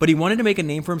 but he wanted to make a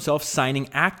name for himself signing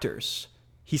actors.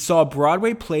 He saw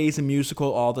Broadway plays and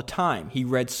musical all the time. He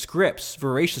read scripts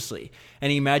voraciously,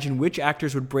 and he imagined which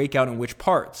actors would break out in which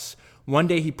parts. One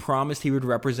day he promised he would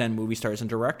represent movie stars and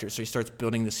directors. So he starts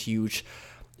building this huge,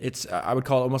 I would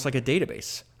call it almost like a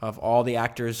database of all the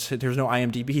actors. There was no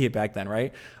IMDb back then,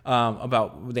 right?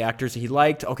 About the actors that he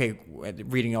liked. Okay,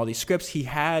 reading all these scripts, he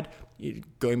had,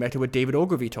 going back to what David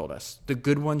Ogilvy told us, the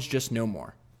good ones just know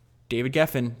more. David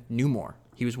Geffen knew more.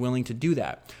 He was willing to do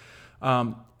that.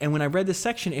 And when I read this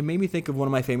section, it made me think of one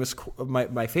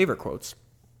of my favorite quotes.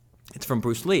 It's from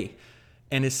Bruce Lee,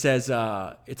 and it says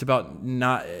it's about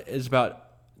not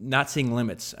seeing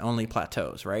limits, only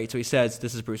plateaus, right? So he says,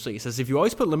 this is Bruce Lee. He says, if you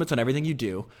always put limits on everything you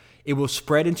do, it will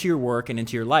spread into your work and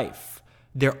into your life.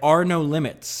 There are no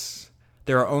limits.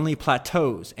 There are only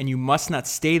plateaus, and you must not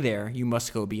stay there. You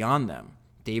must go beyond them.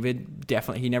 David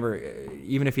definitely,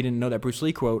 even if he didn't know that Bruce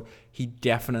Lee quote, he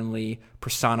definitely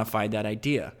personified that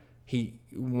idea.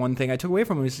 One thing I took away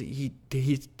from him is he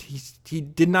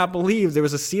did not believe there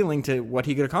was a ceiling to what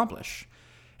he could accomplish.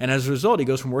 And as a result, he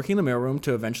goes from working in the mailroom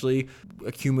to eventually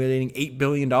accumulating $8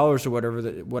 billion or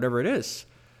whatever it is.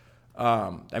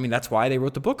 That's why they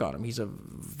wrote the book on him. He's a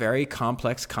very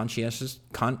complex, contentious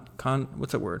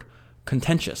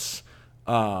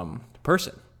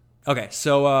person. Okay,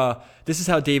 so this is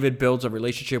how David builds a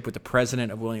relationship with the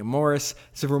president of William Morris.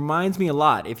 So it reminds me a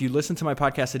lot. If you listen to my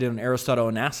podcast I did on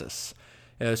Aristotle Onassis,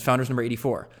 it was Founders number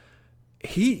 84.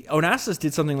 Onassis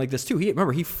did something like this too.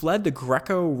 He fled the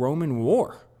Greco-Roman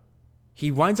War. He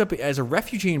winds up as a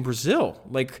refugee in Brazil,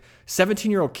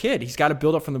 17-year-old kid. He's got to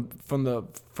build up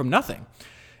from nothing.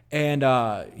 And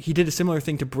he did a similar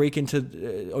thing to break into.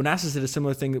 Onassis did a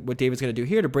similar thing what David's going to do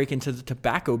here to break into the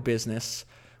tobacco business,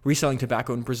 reselling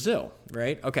tobacco in Brazil,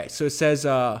 right? Okay, so it says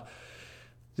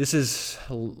this is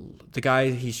the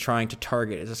guy he's trying to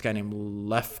target is this guy named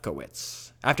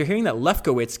Lefkowitz. After hearing that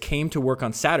Lefkowitz came to work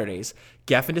on Saturdays,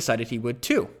 Geffen decided he would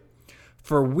too.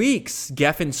 For weeks,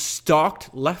 Geffen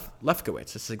stalked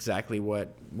Lefkowitz. This is exactly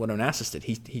what Onassis did.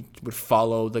 He would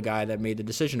follow the guy that made the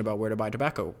decision about where to buy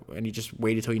tobacco, and he just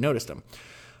waited till he noticed him.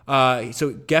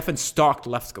 So Geffen stalked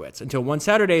Lefkowitz until one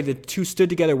Saturday, the two stood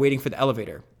together waiting for the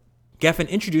elevator. Geffen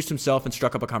introduced himself and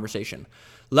struck up a conversation.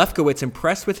 Lefkowitz,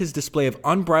 impressed with his display of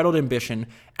unbridled ambition,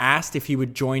 asked if he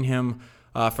would join him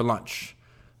for lunch.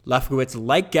 Lefkowitz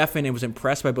liked Geffen and was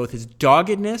impressed by both his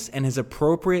doggedness and his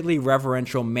appropriately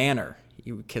reverential manner.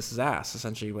 He would kiss his ass,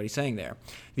 essentially what he's saying there.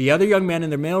 The other young man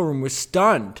in the mailroom was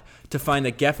stunned to find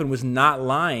that Geffen was not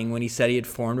lying when he said he had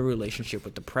formed a relationship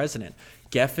with the president.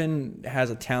 Geffen has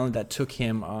a talent that took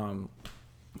him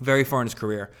very far in his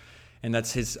career, and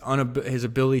that's his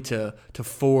ability to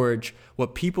forge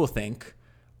what people think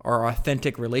are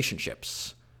authentic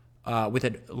relationships with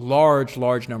a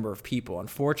large number of people.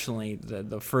 Unfortunately,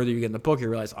 the further you get in the book, you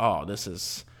realize,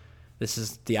 this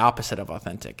is the opposite of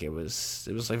authentic. It was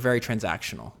like very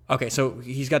transactional. Okay, so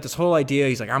he's got this whole idea.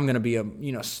 He's like, I'm gonna be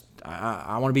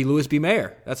I want to be Louis B.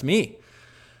 Mayer. That's me.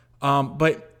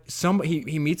 But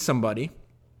he meets somebody,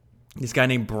 this guy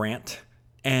named Brandt,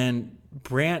 and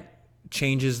Brandt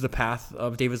changes the path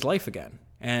of David's life again.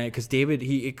 And because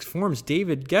he informs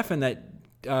David Geffen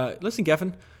that, listen,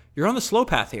 Geffen, you're on the slow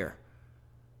path here.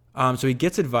 So he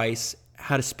gets advice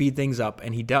how to speed things up,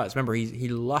 and he does. Remember, he's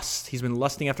been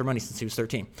lusting after money since he was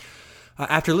 13.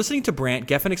 After listening to Brandt,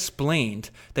 Geffen explained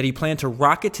that he planned to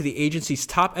rocket to the agency's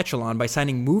top echelon by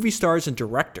signing movie stars and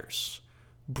directors.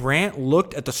 Brandt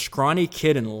looked at the scrawny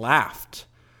kid and laughed.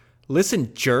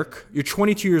 Listen, jerk, you're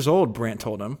 22 years old, Brandt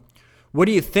told him. What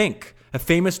do you think? A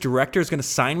famous director is going to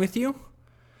sign with you?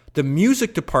 The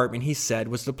music department, he said,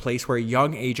 was the place where a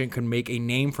young agent could make a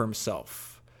name for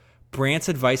himself. Brandt's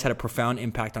advice had a profound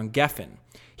impact on Geffen.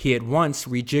 He at once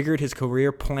rejiggered his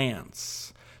career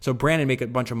plans. So Brandt would make a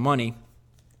bunch of money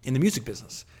in the music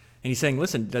business. And he's saying,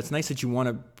 listen, that's nice that you want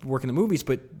to work in the movies,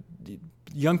 but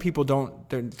young people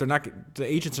they're not, the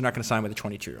agents are not going to sign with a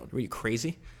 22-year-old. Are you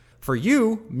crazy? For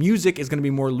you, music is going to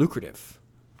be more lucrative.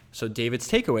 So David's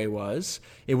takeaway was,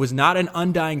 it was not an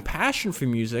undying passion for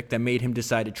music that made him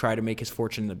decide to try to make his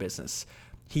fortune in the business.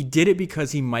 He did it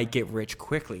because he might get rich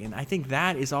quickly. And I think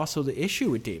that is also the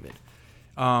issue with David.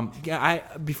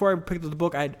 Before I picked up the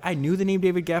book, I knew the name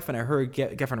David Geffen. I heard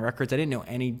Geffen Records. I didn't know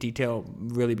any detail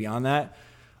really beyond that.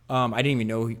 I didn't even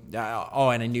know.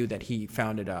 And I knew that he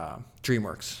founded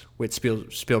DreamWorks with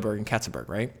Spielberg and Katzenberg,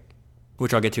 right?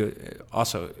 Which I'll get to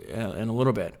also in a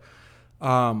little bit.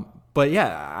 But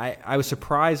yeah, I was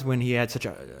surprised when he had such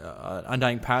an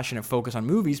undying passion and focus on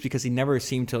movies, because he never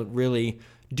seemed to really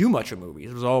do much of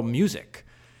movies. It was all music.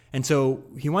 And so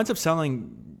he winds up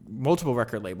selling multiple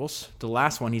record labels. The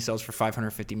last one he sells for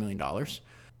 $550 million.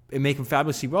 It make him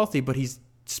fabulously wealthy, but he's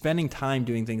spending time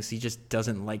doing things he just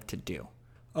doesn't like to do.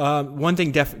 One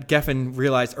thing Geffen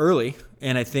realized early,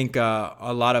 and I think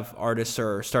a lot of artists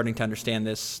are starting to understand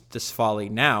this folly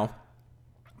now.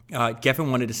 Geffen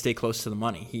wanted to stay close to the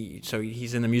money.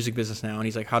 He's in the music business now, and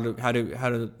he's like, how do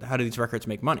these records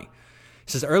make money?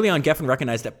 He says early on, Geffen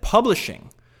recognized that publishing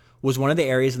was one of the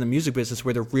areas in the music business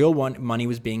where the real money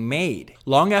was being made.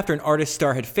 Long after an artist's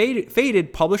star had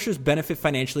faded, publishers benefit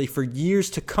financially for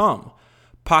years to come,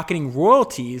 pocketing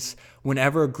royalties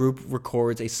whenever a group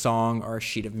records a song or a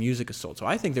sheet of music is sold. So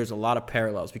I think there's a lot of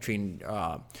parallels between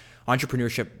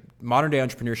entrepreneurship, modern day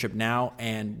entrepreneurship now,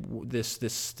 and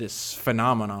this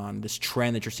phenomenon, this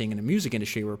trend that you're seeing in the music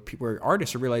industry, where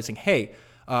artists are realizing, hey,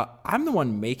 I'm the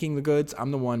one making the goods, I'm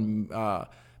the one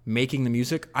making the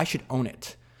music, I should own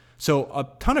it. So a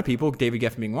ton of people, David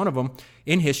Geffen being one of them,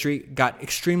 in history got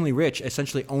extremely rich,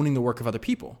 essentially owning the work of other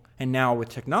people. And now with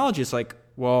technology, it's like,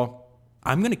 well,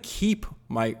 I'm going to keep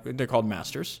they're called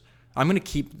masters. I'm going to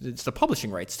keep it's the publishing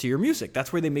rights to your music.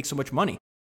 That's where they make so much money.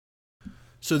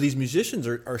 So these musicians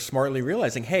are smartly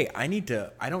realizing, hey, I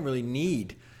don't really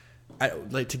need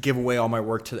to give away all my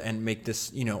work and make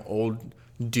this, old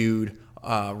dude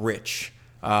rich.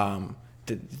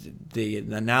 The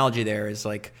analogy there is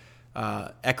like,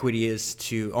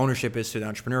 ownership is to the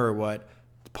entrepreneur what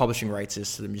publishing rights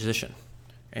is to the musician.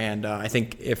 And I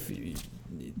think if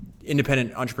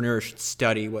independent entrepreneurs should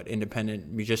study what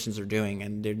independent musicians are doing,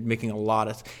 and they're making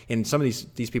and some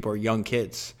of these people are young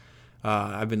kids.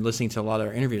 I've been listening to a lot of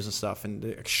their interviews and stuff, and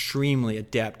they're extremely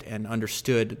adept and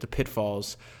understood the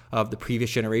pitfalls of the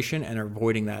previous generation and are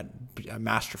avoiding that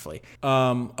masterfully.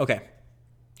 Okay.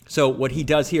 So what he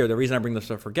does here, the reason I bring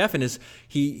this up for Geffen is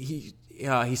he's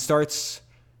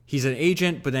an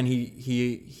agent, but then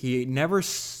he never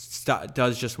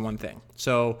does just one thing.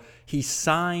 So he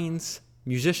signs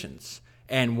musicians,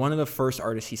 and one of the first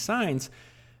artists he signs,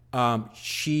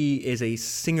 she is a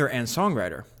singer and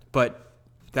songwriter, but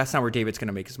that's not where David's going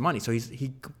to make his money. So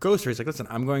he goes to her, he's like, listen,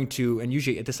 I'm going to, and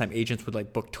usually at this time agents would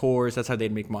like book tours. That's how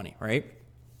they'd make money, right?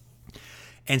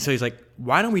 And so he's like,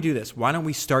 why don't we do this? Why don't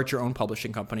we start your own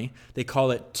publishing company? They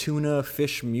call it Tuna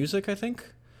Fish Music, I think.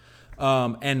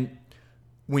 And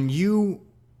when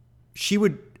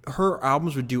her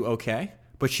albums would do okay,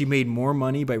 but she made more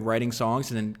money by writing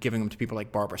songs and then giving them to people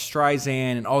like Barbara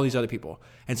Streisand and all these other people.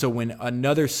 And so when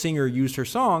another singer used her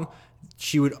song,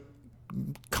 she would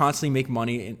constantly make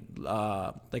money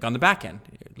like on the back end,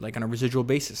 like on a residual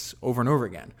basis over and over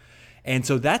again. And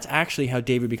so that's actually how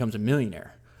David becomes a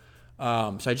millionaire.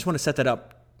 So I just want to set that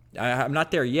up. I'm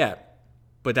not there yet,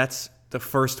 but that's the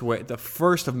first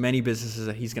of many businesses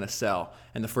that he's going to sell,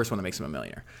 and the first one that makes him a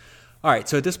millionaire. All right,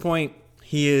 so at this point,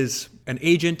 he is an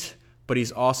agent, but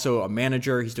he's also a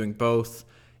manager. He's doing both,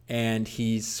 and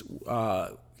he's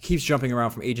keeps jumping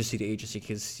around from agency to agency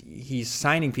because he's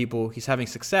signing people, he's having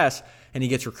success, and he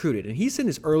gets recruited. And he's in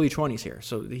his early 20s here,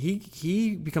 so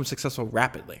he becomes successful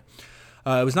rapidly.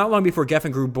 It was not long before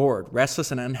Geffen grew bored, restless,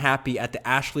 and unhappy at the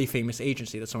Ashley famous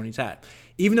agency. That's the one he's at.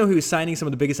 Even though he was signing some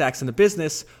of the biggest acts in the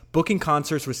business, booking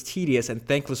concerts was tedious and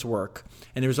thankless work,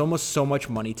 and there was almost so much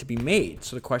money to be made.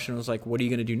 So the question was like, what are you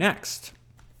going to do next?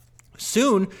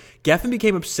 Soon, Geffen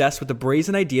became obsessed with the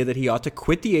brazen idea that he ought to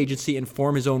quit the agency and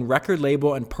form his own record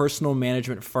label and personal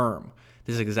management firm.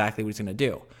 This is exactly what he's going to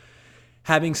do.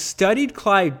 Having studied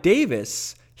Clive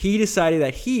Davis, he decided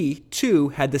that he, too,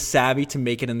 had the savvy to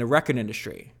make it in the record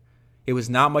industry. It was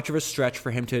not much of a stretch for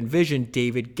him to envision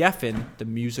David Geffen, the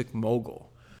music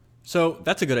mogul. So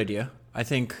that's a good idea. I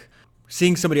think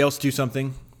seeing somebody else do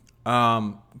something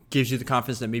gives you the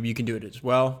confidence that maybe you can do it as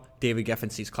well. David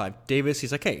Geffen sees Clive Davis.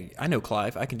 He's like, hey, I know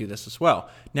Clive. I can do this as well.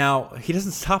 Now, he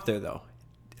doesn't stop there, though.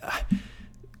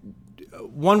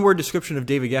 One word description of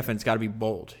David Geffen's got to be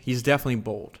bold. He's definitely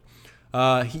bold.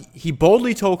 He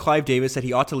boldly told Clive Davis that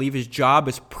he ought to leave his job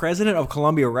as president of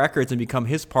Columbia Records and become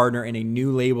his partner in a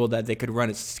new label that they could run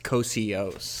as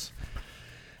co-CEOs.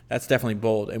 That's definitely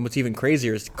bold. And what's even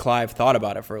crazier is Clive thought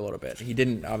about it for a little bit. He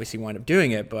didn't obviously wind up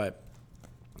doing it, but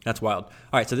that's wild. All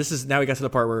right, so now we got to the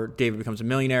part where David becomes a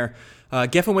millionaire.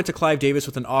 Geffen went to Clive Davis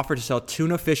with an offer to sell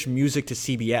Tuna Fish music to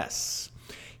CBS.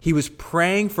 He was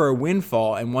praying for a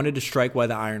windfall and wanted to strike while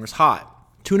the iron was hot.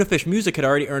 Tuna Fish Music had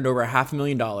already earned over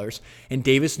 $500,000, and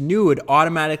Davis knew it would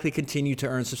automatically continue to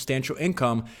earn substantial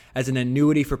income as an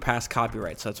annuity for past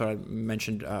copyrights. That's what I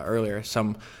mentioned earlier.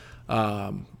 Some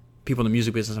people in the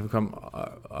music business have become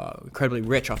incredibly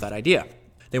rich off that idea.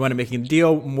 They wound up making a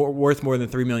deal worth more than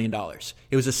 $3 million.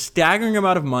 It was a staggering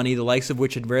amount of money, the likes of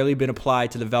which had rarely been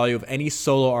applied to the value of any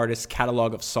solo artist's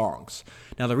catalog of songs.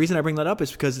 Now, the reason I bring that up is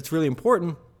because it's really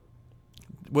important.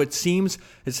 What seems,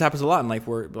 this happens a lot in life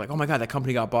where we're like, oh my God, that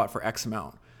company got bought for X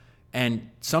amount. And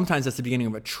sometimes that's the beginning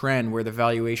of a trend where the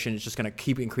valuation is just going to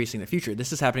keep increasing in the future.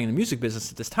 This is happening in the music business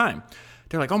at this time.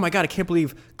 They're like, oh my God, I can't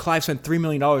believe Clive spent $3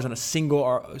 million on a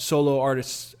single solo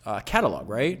artist's catalog,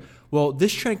 right? Well,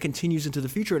 this trend continues into the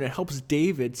future, and it helps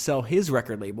David sell his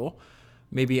record label,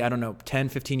 maybe, 10,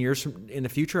 15 years in the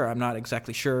future. I'm not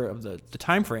exactly sure of the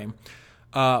time frame,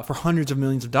 for hundreds of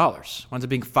millions of dollars. Winds up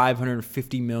being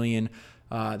 $550 million.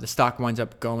 The stock winds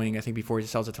up going, I think, before he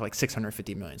sells it to like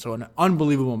 $650 million. So an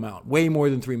unbelievable amount, way more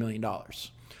than $3 million.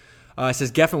 It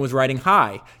says Geffen was riding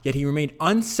high, yet he remained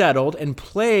unsettled and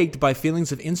plagued by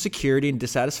feelings of insecurity and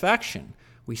dissatisfaction.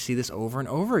 We see this over and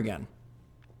over again.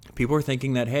 People are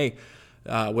thinking that, hey,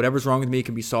 whatever's wrong with me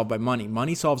can be solved by money.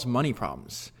 Money solves money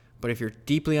problems. But if you're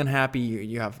deeply unhappy,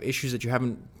 you have issues that you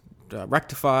haven't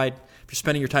rectified, if you're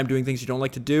spending your time doing things you don't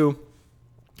like to do,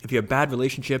 if you have bad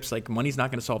relationships, like money's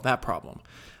not going to solve that problem.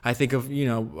 I think of,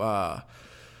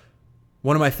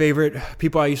 one of my favorite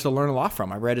people I used to learn a lot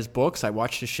from. I read his books. I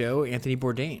watched his show, Anthony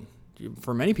Bourdain.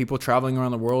 For many people, traveling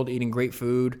around the world, eating great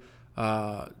food,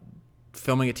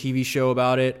 filming a TV show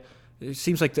about it. It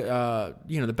seems like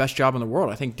the best job in the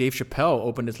world. I think Dave Chappelle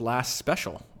opened his last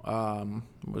special.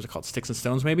 What was it called? Sticks and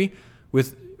Stones, maybe,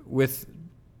 with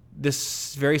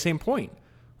this very same point.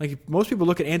 Like, most people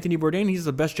look at Anthony Bourdain, he's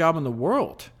the best job in the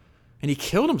world, and he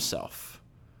killed himself.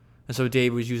 And so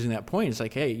Dave was using that point. It's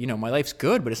like, hey, my life's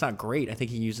good, but it's not great. I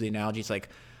think he used the analogy. It's like,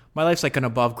 my life's like an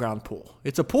above-ground pool.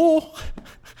 It's a pool,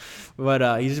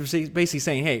 but he's basically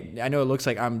saying, hey, I know it looks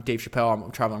like I'm Dave Chappelle. I'm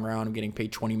traveling around. I'm getting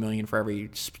paid $20 million for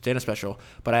every stand-up special,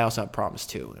 but I also have problems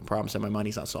too, and problems that my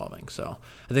money's not solving. So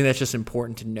I think that's just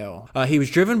important to know. He was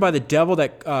driven by the devil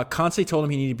that constantly told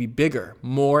him he needed to be bigger,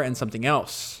 more, and something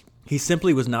else. He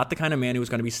simply was not the kind of man who's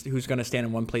going to stand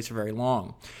in one place for very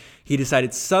long. He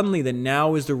decided suddenly that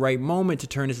now was the right moment to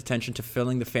turn his attention to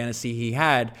filling the fantasy he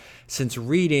had since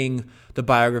reading the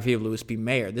biography of Louis B.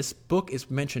 Mayer. This book is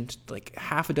mentioned like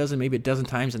half a dozen, maybe a dozen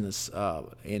times in this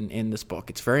in this book.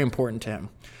 It's very important to him.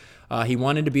 He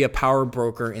wanted to be a power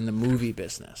broker in the movie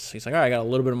business. He's like, all right, I got a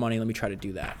little bit of money. Let me try to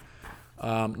do that.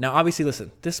 Now, obviously,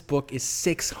 listen, this book is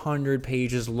 600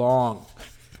 pages long.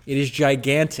 It is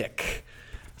gigantic.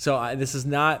 So this is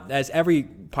not, as every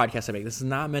podcast I make, this is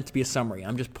not meant to be a summary.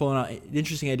 I'm just pulling out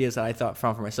interesting ideas that I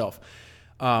found for myself.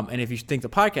 And if you think the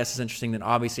podcast is interesting, then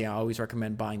obviously I always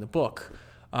recommend buying the book.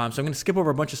 So I'm going to skip over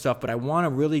a bunch of stuff, but I want to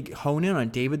really hone in on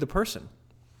David the person.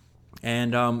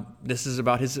 And this is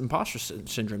about his imposter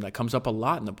syndrome that comes up a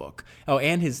lot in the book. Oh,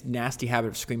 and his nasty habit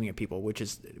of screaming at people, which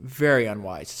is a very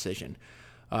unwise decision.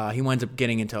 He winds up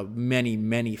getting into many,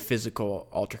 many physical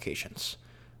altercations.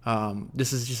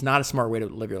 This is just not a smart way to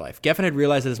live your life. Geffen had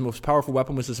realized that his most powerful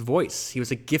weapon was his voice. He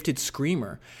was a gifted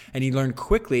screamer, and he learned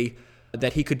quickly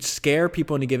that he could scare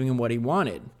people into giving him what he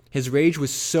wanted. His rage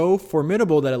was so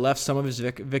formidable that it left some of his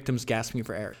victims gasping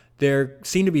for air. There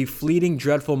seemed to be fleeting,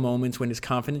 dreadful moments when his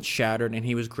confidence shattered and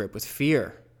he was gripped with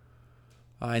fear.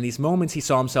 In these moments, he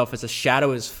saw himself as a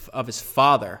shadow of his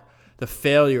father, the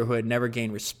failure who had never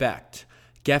gained respect.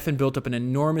 Geffen built up an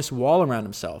enormous wall around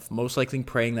himself, most likely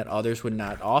praying that others would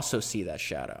not also see that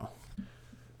shadow.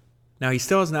 Now, he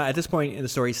still is not, at this point in the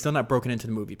story, he's still not broken into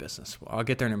the movie business. I'll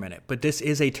get there in a minute. But this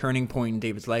is a turning point in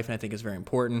David's life, and I think is very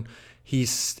important.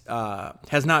 He's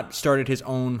has not started his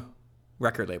own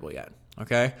record label yet,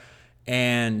 okay?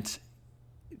 And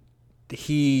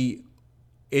he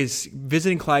is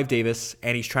visiting Clive Davis,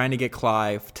 and he's trying to get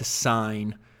Clive to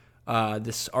sign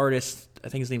this artist. I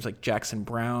think his name's like Jackson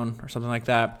Brown or something like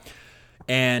that.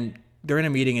 And they're in a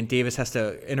meeting, and Davis has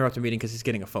to interrupt the meeting because he's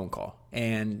getting a phone call.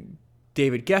 And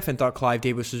David Geffen thought Clive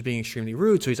Davis was being extremely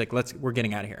rude, so he's like, we're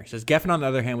getting out of here. He says Geffen, on the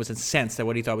other hand, was incensed at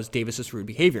what he thought was Davis's rude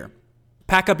behavior.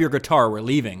 Pack up your guitar, we're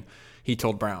leaving, he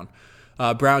told Brown.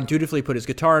 Brown dutifully put his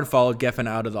guitar and followed Geffen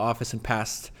out of the office and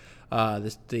past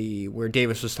where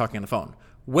Davis was talking on the phone.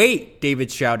 Wait,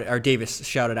 Davis shouted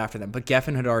after them, but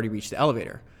Geffen had already reached the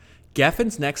elevator.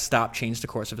 Geffen's next stop changed the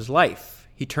course of his life.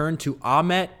 He turned to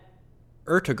Ahmet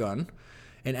Ertegun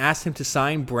and asked him to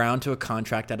sign Brown to a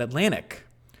contract at Atlantic.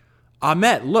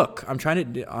 Ahmet, look,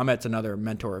 Ahmet's another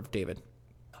mentor of David.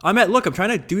 Ahmet, look, I'm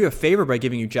trying to do you a favor by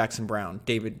giving you Jackson Brown,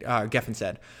 Geffen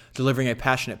said, delivering a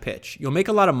passionate pitch. You'll make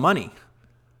a lot of money.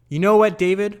 You know what,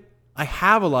 David? I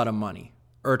have a lot of money,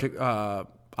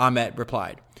 Ahmet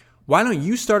replied. Why don't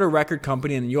you start a record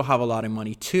company and you'll have a lot of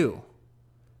money too?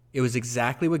 It was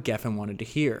exactly what Geffen wanted to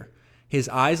hear. His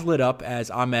eyes lit up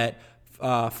as Ahmet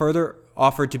further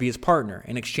offered to be his partner.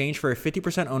 In exchange for a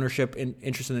 50% ownership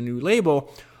interest in the new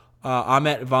label,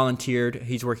 Ahmet volunteered.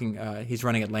 He's running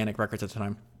Atlantic Records at the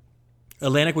time.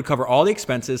 Atlantic would cover all the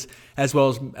expenses as well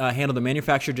as handle the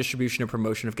manufacture, distribution, and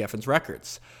promotion of Geffen's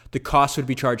records. The costs would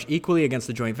be charged equally against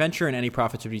the joint venture, and any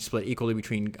profits would be split equally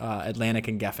between Atlantic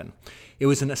and Geffen. It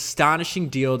was an astonishing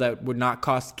deal that would not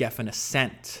cost Geffen a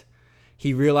cent.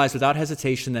 He realized without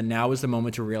hesitation that now was the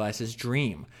moment to realize his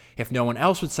dream. If no one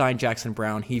else would sign Jackson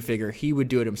Brown, he figured he would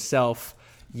do it himself.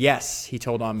 Yes, he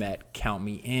told Ahmet, count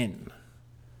me in.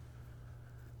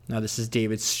 Now, this is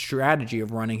David's strategy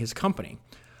of running his company.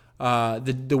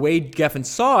 The way Geffen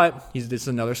saw it, this is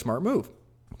another smart move.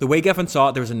 The way Geffen saw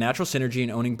it, there was a natural synergy in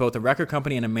owning both a record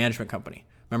company and a management company.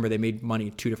 Remember, they made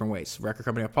money two different ways. Record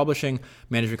company off publishing,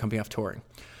 management company off touring.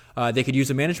 They could use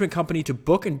a management company to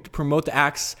book and promote the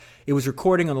acts it was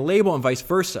recording on the label and vice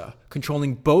versa,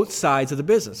 controlling both sides of the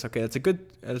business. Okay, that's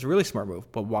a really smart move.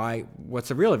 But why? What's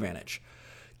the real advantage?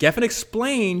 Geffen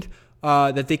explained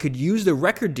that they could use the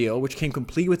record deal, which came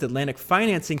complete with Atlantic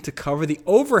financing, to cover the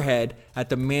overhead at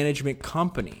the management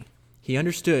company. He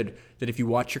understood that if you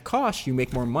watch your costs, you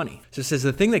make more money. So it says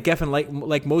the thing that Geffen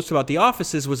liked most about the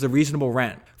offices was the reasonable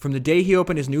rent. From the day he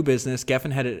opened his new business,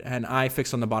 Geffen had an eye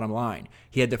fixed on the bottom line.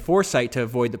 He had the foresight to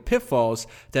avoid the pitfalls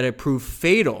that had proved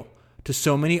fatal to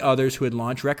so many others who had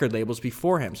launched record labels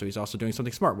before him. So he's also doing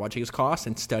something smart, watching his costs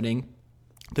and studying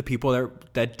the people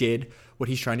that did what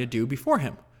he's trying to do before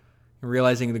him. And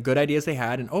realizing the good ideas they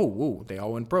had, and they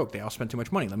all went broke. They all spent too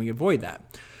much money. Let me avoid that.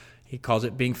 He calls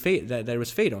it being that it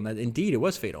was fatal, and that indeed it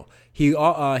was fatal. He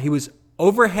was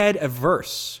overhead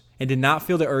averse and did not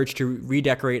feel the urge to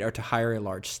redecorate or to hire a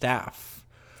large staff.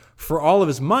 For all of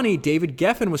his money, David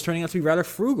Geffen was turning out to be rather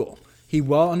frugal. He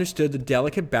well understood the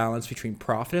delicate balance between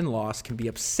profit and loss can be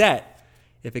upset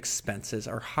if expenses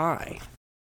are high.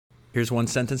 Here's one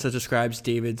sentence that describes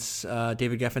David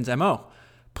Geffen's MO.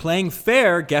 Playing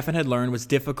fair, Geffen had learned, was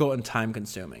difficult and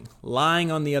time-consuming. Lying,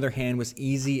 on the other hand, was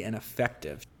easy and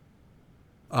effective.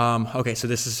 Okay, so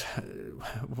this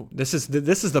is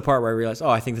the part where I realized,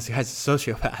 I think this guy's a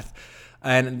sociopath.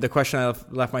 And the question I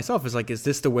left myself is is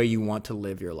this the way you want to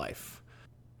live your life?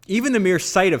 Even the mere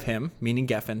sight of him, meaning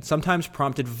Geffen, sometimes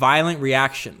prompted violent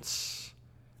reactions.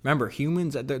 Remember,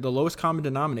 humans, the lowest common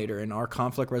denominator in our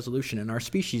conflict resolution in our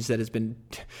species that has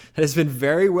been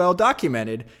very well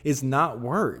documented is not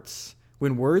words.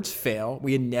 When words fail,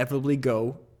 we inevitably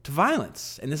go to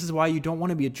violence. And this is why you don't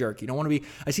want to be a jerk. You don't want to be,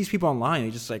 I see these people online,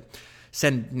 they just like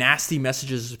send nasty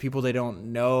messages to people they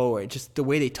don't know, or just the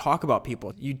way they talk about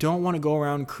people. You don't want to go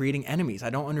around creating enemies. I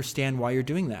don't understand why you're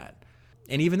doing that.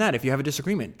 And even that, if you have a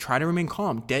disagreement, try to remain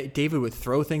calm. David would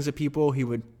throw things at people. He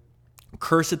would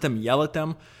curse at them, yell at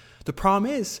them. The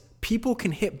problem is people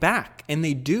can hit back, and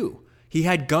they do. He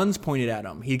had guns pointed at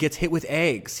him. He gets hit with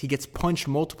eggs. He gets punched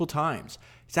multiple times.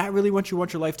 Is that really what you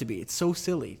want your life to be? It's so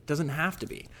silly. It doesn't have to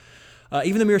be.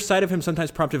 Even the mere sight of him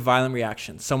sometimes prompted violent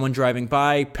reactions. Someone driving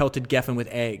by pelted Geffen with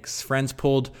eggs. Friends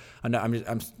pulled. I'm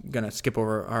going to skip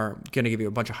over, or going to give you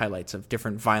a bunch of highlights of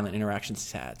different violent interactions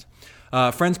he's had.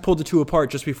 Friends pulled the two apart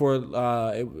just before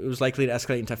it was likely to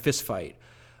escalate into a fist fight.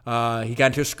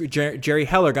 Jerry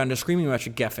Heller got into a screaming match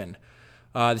with Geffen.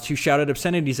 The two shouted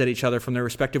obscenities at each other from their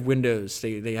respective windows.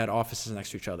 They had offices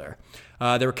next to each other.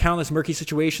 There were countless murky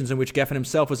situations in which Geffen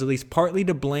himself was at least partly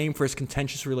to blame for his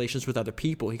contentious relations with other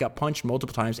people. He got punched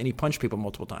multiple times, and he punched people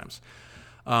multiple times.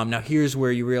 Now, here's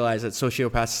where you realize that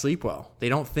sociopaths sleep well. They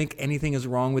don't think anything is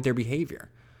wrong with their behavior.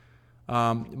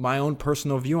 My own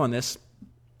personal view on this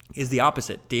is the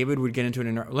opposite. David would get into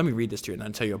let me read this to you and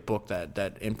then tell you a book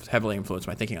that heavily influenced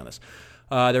my thinking on this.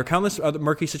 There were countless other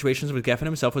murky situations with Geffen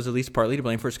himself was at least partly to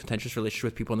blame for his contentious relationship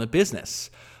with people in the business.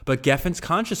 But Geffen's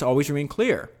conscience always remained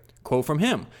clear. Quote from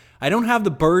him, "I don't have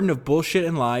the burden of bullshit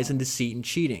and lies and deceit and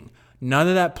cheating. None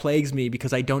of that plagues me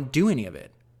because I don't do any of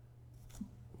it."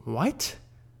 What?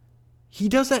 He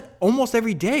does that almost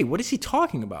every day. What is he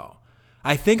talking about?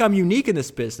 "I think I'm unique in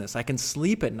this business. I can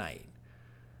sleep at night."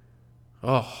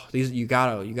 Oh, you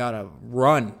gotta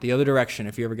run the other direction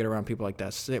if you ever get around people like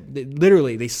this.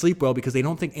 They sleep well because they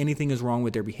don't think anything is wrong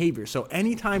with their behavior. So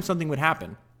anytime something would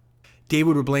happen,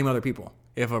 David would blame other people.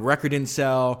 If a record didn't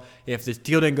sell, if this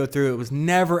deal didn't go through, it was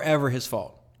never, ever his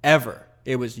fault. Ever.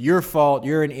 It was your fault.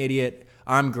 You're an idiot.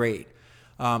 I'm great.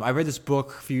 I read this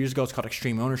book a few years ago. It's called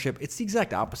Extreme Ownership. It's the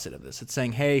exact opposite of this. It's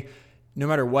saying, hey, no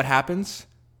matter what happens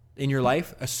in your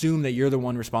life, assume that you're the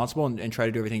one responsible and try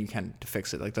to do everything you can to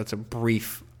fix it. Like, that's a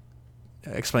brief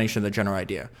explanation of the general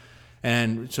idea.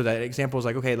 And so that example is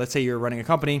like, okay, let's say you're running a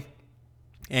company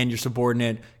and your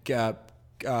subordinate, one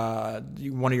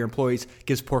of your employees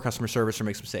gives poor customer service or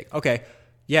makes a mistake. Okay,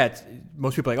 yeah,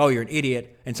 most people are like, oh, you're an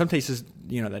idiot. In some cases,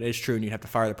 that is true and you'd have to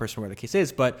fire the person where the case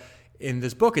is. But in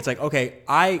this book, it's like, okay,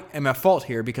 I am at fault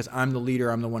here because I'm the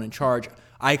leader. I'm the one in charge.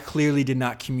 I clearly did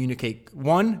not communicate.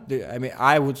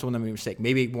 I was the one that made a mistake.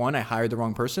 Maybe one, I hired the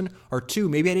wrong person, or two,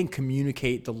 maybe I didn't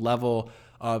communicate the level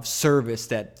of service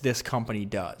that this company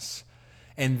does.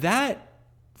 And that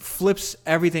flips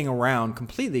everything around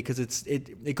completely because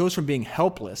it goes from being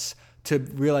helpless to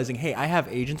realizing, hey, I have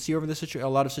agency over a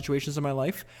lot of situations in my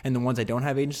life, and the ones I don't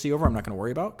have agency over, I'm not going to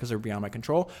worry about because they're beyond my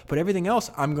control. But everything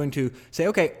else, I'm going to say,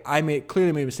 okay, I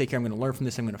clearly made a mistake here. I'm going to learn from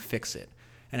this. I'm going to fix it.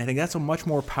 And I think that's a much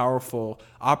more powerful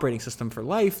operating system for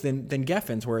life than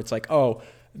Geffen's, where it's like, oh,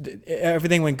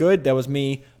 everything went good. That was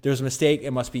me. There was a mistake.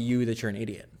 It must be you that you're an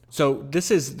idiot. So this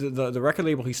is the record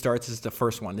label he starts is the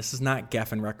first one. This is not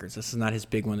Geffen Records. This is not his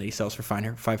big one that he sells for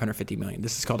 $550 million.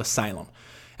 This is called Asylum.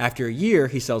 After a year,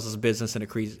 he sells his business and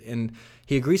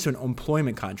he agrees to an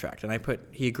employment contract. And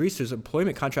he agrees to his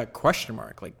employment contract ?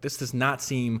 Like, this does not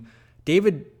seem,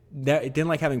 David didn't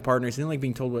like having partners. He didn't like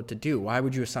being told what to do. Why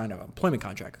would you assign an employment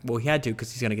contract? Well, he had to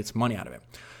because he's going to get some money out of it.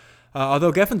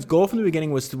 Although Geffen's goal from the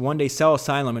beginning was to one day sell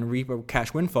Asylum and reap a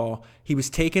cash windfall, he was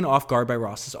taken off guard by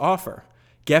Ross's offer.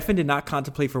 Geffen did not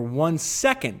contemplate for 1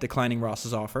 second declining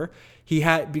Ross's offer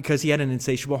because he had an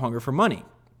insatiable hunger for money.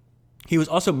 He was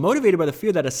also motivated by the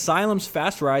fear that Asylum's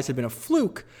fast rise had been a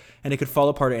fluke and it could fall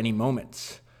apart at any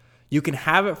moment. "You can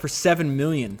have it for $7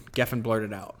 million, Geffen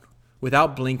blurted out.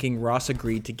 Without blinking, Ross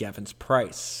agreed to Geffen's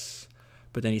price.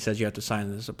 But then he says you have to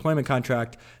sign this employment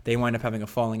contract. They wind up having a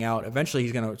falling out. Eventually,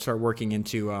 he's going to start working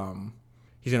into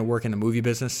he's going to work in the movie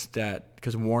business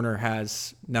because Warner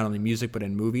has not only music but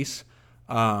in movies.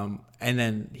 And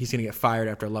then he's going to get fired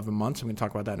after 11 months. I'm going to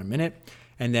talk about that in a minute.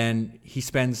 And then he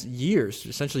spends years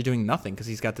essentially doing nothing because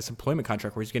he's got this employment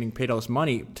contract where he's getting paid all this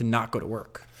money to not go to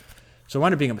work. So it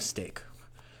wound up being a mistake.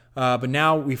 But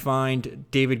now we find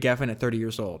David Geffen at 30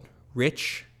 years old,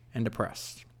 rich and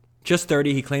depressed. Just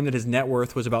 30, he claimed that his net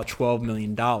worth was about $12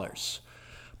 million.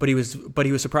 But he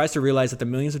was surprised to realize that the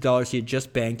millions of dollars he had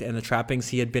just banked and the trappings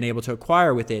he had been able to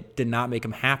acquire with it did not make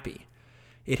him happy.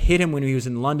 It hit him when he was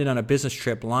in London on a business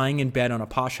trip, lying in bed on a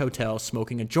posh hotel,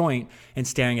 smoking a joint and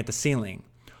staring at the ceiling.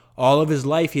 All of his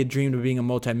life he had dreamed of being a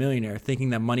multimillionaire, thinking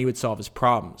that money would solve his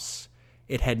problems.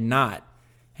 It had not,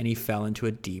 and he fell into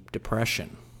a deep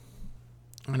depression.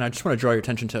 And I just want to draw your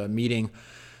attention to a meeting.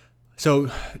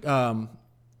 So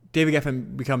David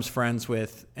Geffen becomes friends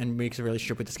with and makes a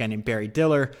relationship with this guy named Barry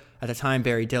Diller. At the time,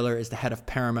 Barry Diller is the head of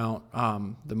Paramount,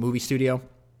 the movie studio.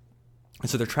 And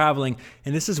so they're traveling,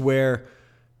 and this is where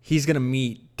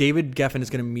David Geffen is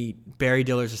going to meet Barry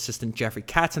Diller's assistant, Jeffrey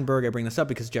Katzenberg. I bring this up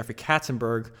because Jeffrey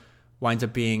Katzenberg winds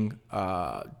up being,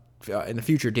 in the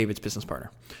future, David's business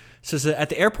partner. So at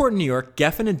the airport in New York,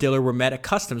 Geffen and Diller were met at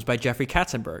customs by Jeffrey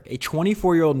Katzenberg, a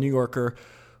 24-year-old New Yorker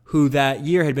who that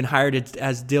year had been hired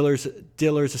as Diller's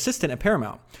assistant at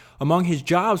Paramount. Among his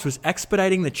jobs was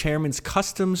expediting the chairman's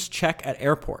customs check at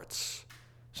airports.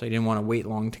 So he didn't want to wait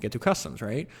long to get through customs,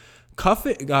 right?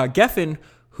 Geffen,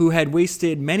 who had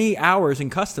wasted many hours in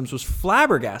customs, was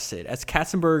flabbergasted as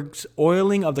Katzenberg's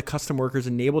oiling of the custom workers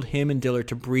enabled him and Diller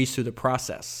to breeze through the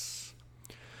process.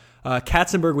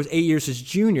 Katzenberg was 8 years his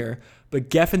junior, but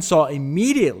Geffen saw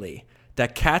immediately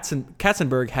that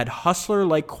Katzenberg had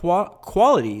hustler-like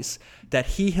qualities that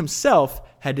he himself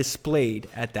had displayed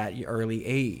at that early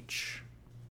age.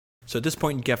 So at this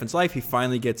point in Geffen's life, he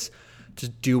finally gets to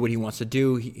do what he wants to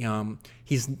do.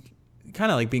 He's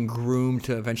kind of like being groomed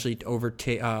to eventually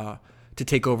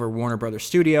take over Warner Brothers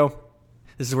Studio.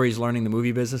 This is where he's learning the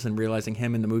movie business and realizing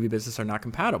him and the movie business are not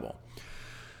compatible.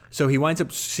 So he winds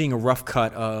up seeing a rough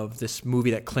cut of this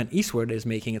movie that Clint Eastwood is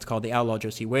making. It's called The Outlaw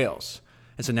Josie Wales.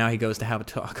 And so now he goes to have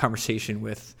a conversation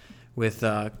with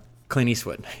Clint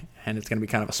Eastwood, and it's going to be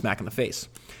kind of a smack in the face.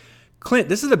 Clint,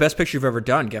 this is the best picture you've ever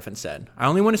done, Geffen said. I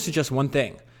only want to suggest one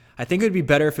thing. I think it would be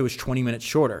better if it was 20 minutes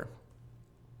shorter.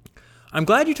 I'm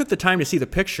glad you took the time to see the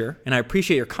picture, and I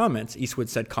appreciate your comments, Eastwood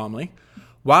said calmly.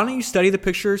 Why don't you study the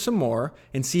picture some more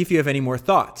and see if you have any more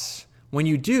thoughts? When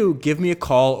you do, give me a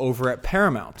call over at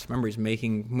Paramount. Remember, he's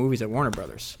making movies at Warner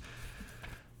Brothers.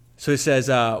 So he says,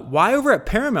 why over at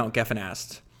Paramount, Geffen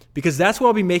asked. Because that's where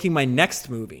I'll be making my next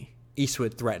movie,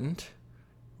 Eastwood threatened.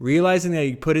 Realizing that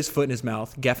he put his foot in his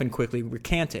mouth, Geffen quickly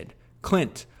recanted.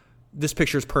 Clint, this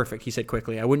picture is perfect, he said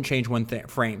quickly. I wouldn't change one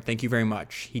frame. Thank you very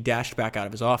much. He dashed back out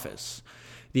of his office.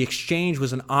 The exchange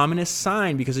was an ominous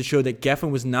sign because it showed that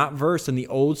Geffen was not versed in the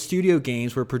old studio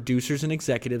games where producers and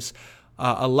executives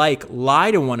alike lie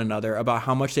to one another about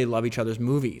how much they love each other's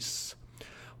movies.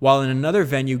 While in another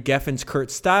venue, Geffen's curt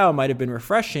style might have been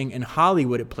refreshing, in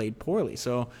Hollywood it played poorly.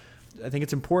 So I think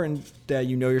it's important that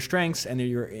you know your strengths and that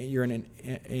you're in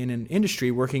an industry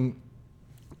working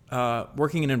in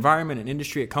an environment, an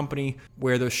industry, a company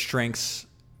where those strengths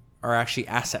are actually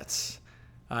assets.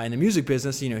 In the music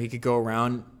business, he could go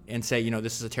around and say,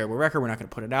 this is a terrible record, we're not going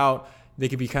to put it out. They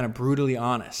could be kind of brutally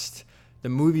honest. The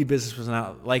movie business was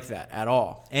not like that at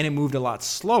all, and it moved a lot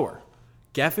slower.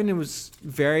 Geffen, it was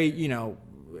very,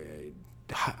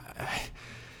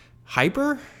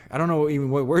 hyper. I don't know even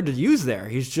what word to use there.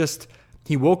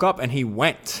 He woke up and he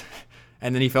went,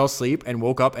 and then he fell asleep and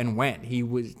woke up and went. He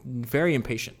was very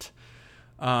impatient.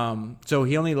 So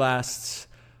he only lasts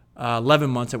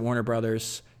 11 months at Warner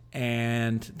Brothers,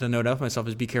 and the note of myself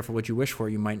is be careful what you wish for,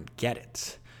 you might get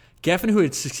it. Geffen, who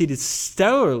had succeeded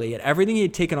stellarly at everything he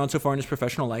had taken on so far in his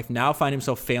professional life, now found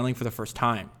himself failing for the first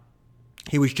time.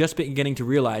 He was just beginning to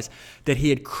realize that he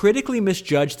had critically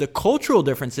misjudged the cultural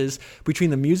differences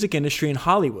between the music industry and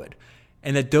Hollywood,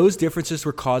 and that those differences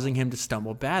were causing him to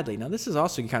stumble badly. Now, this is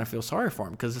also, you kind of feel sorry for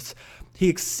him because he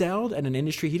excelled at an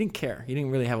industry he didn't care. He didn't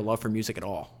really have a love for music at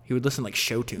all. He would listen to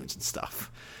show tunes and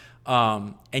stuff.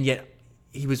 And yet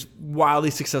he was wildly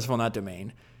successful in that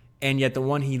domain. And yet the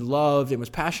one he loved and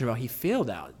was passionate about, he failed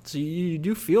out. So you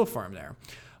do feel for him there.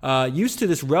 Used to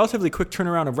this relatively quick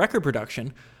turnaround of record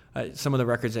production, some of the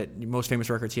records most famous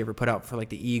records he ever put out for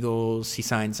the Eagles, he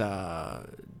signs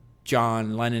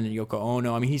John Lennon and Yoko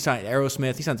Ono. I mean, he signed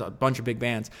Aerosmith. He signs a bunch of big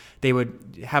bands. They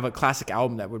would have a classic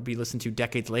album that would be listened to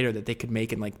decades later that they could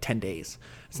make in 10 days.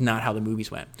 It's not how the movies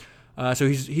went. So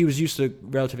he was used to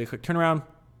relatively quick turnaround.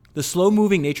 The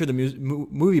slow-moving nature of the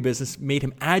movie business made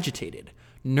him agitated,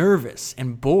 nervous,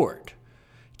 and bored.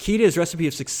 Key to his recipe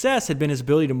of success had been his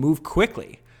ability to move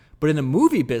quickly. But in the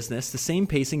movie business, the same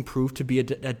pacing proved to be a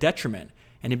detriment,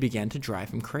 and it began to drive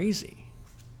him crazy.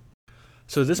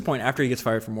 So at this point, after he gets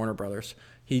fired from Warner Brothers,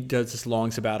 he does this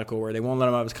long sabbatical where they won't let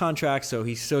him out of his contract, so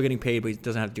he's still getting paid, but he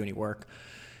doesn't have to do any work.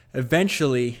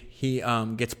 Eventually, he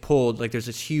gets pulled. There's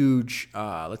this huge,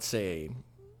 let's say,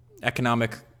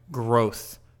 economic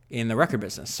growth in the record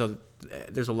business. So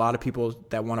there's a lot of people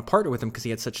that want to partner with him because he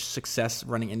had such success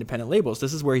running independent labels.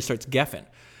 This is where he starts Geffen.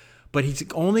 But he's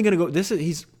only going to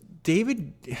go...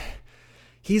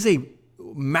 He's a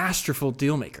masterful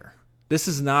deal maker. This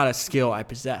is not a skill I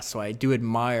possess, so I do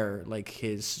admire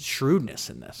his shrewdness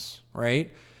in this,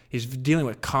 right? He's dealing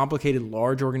with complicated,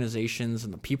 large organizations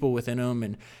and the people within them,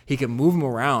 and he can move them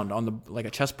around like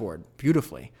a chessboard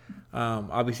beautifully.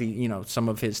 Obviously, some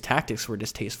of his tactics were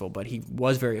distasteful, but he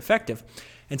was very effective.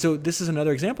 And so this is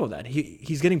another example of that.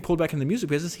 He's getting pulled back in the music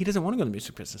business. He doesn't want to go in the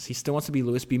music business. He still wants to be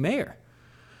Louis B. Mayer.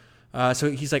 So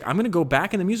he's like, I'm going to go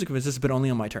back in the music business, but only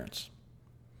on my terms.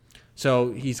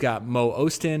 So he's got Mo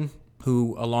Ostin,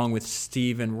 who, along with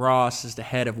Stephen Ross, is the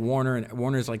head of Warner, and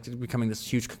Warner is like becoming this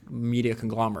huge media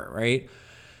conglomerate, right?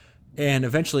 And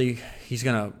eventually, he's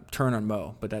going to turn on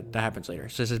Mo, but that happens later.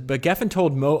 So it says, but Geffen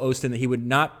told Mo Ostin that he would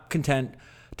not content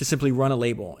to simply run a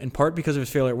label. In part because of his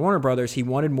failure at Warner Brothers, he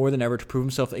wanted more than ever to prove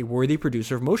himself a worthy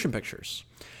producer of motion pictures.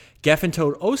 Geffen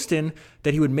told Ostin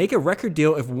that he would make a record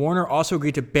deal if Warner also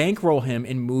agreed to bankroll him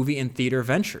in movie and theater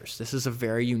ventures. This is a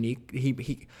very unique...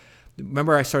 He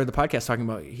remember I started the podcast talking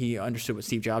about he understood what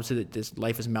Steve Jobs said, that this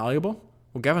life is malleable?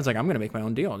 Well, Geffen's like, I'm going to make my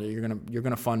own deal. You're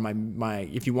gonna fund my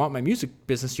if you want my music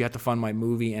business, you have to fund my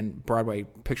movie and Broadway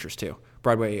pictures too.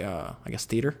 Broadway, I guess,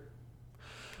 theater.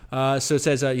 So it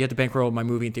says you have to bankroll my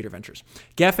movie and theater ventures.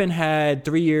 Geffen had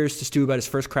 3 years to stew about his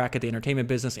first crack at the entertainment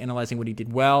business, analyzing what he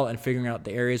did well and figuring out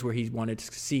the areas where he wanted to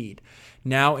succeed.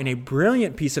 Now, in a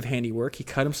brilliant piece of handiwork, he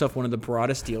cut himself one of the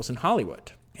broadest deals in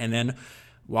Hollywood. And then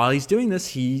while he's doing this,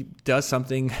 he does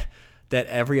something that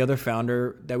every other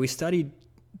founder that we studied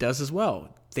does as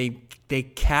well. They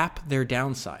cap their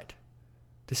downside.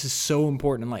 This is so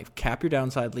important in life. Cap your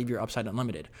downside, leave your upside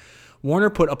unlimited. Warner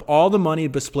put up all the money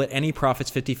but split any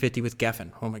profits 50-50 with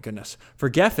Geffen. Oh my goodness. For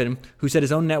Geffen, who said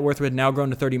his own net worth had now grown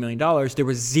to $30 million, there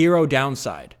was zero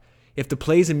downside. If the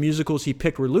plays and musicals he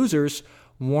picked were losers,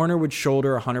 Warner would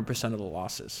shoulder 100% of the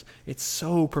losses. It's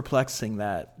so perplexing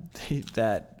that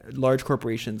large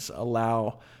corporations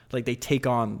they take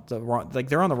on the wrong,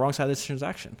 they're on the wrong side of this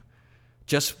transaction,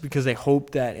 just because they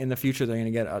hope that in the future they're going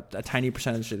to get a tiny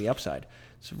percentage of the upside.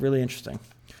 It's really interesting.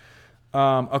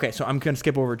 Okay, so I'm going to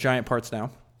skip over giant parts now.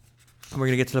 And we're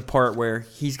going to get to the part where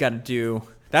he's got to do,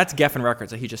 that's Geffen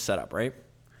Records that he just set up, right?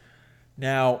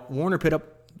 Now, Warner put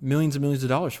up millions and millions of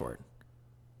dollars for it.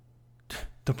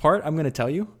 The part I'm going to tell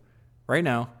you right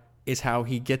now is how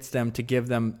he gets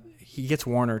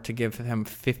Warner to give him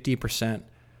 50%,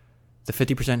 the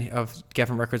 50% of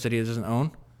Geffen Records that he doesn't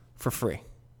own for free.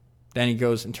 Then he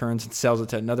goes and turns and sells it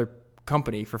to another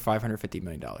company for $550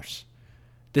 million.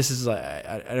 This is,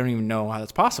 I don't even know how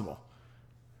that's possible.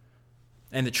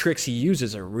 And the tricks he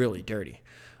uses are really dirty.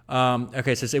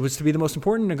 Okay, it says, it was to be the most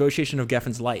important negotiation of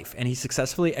Geffen's life, and he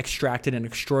successfully extracted an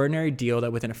extraordinary deal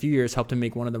that within a few years helped him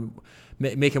make him one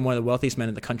of the wealthiest men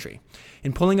in the country.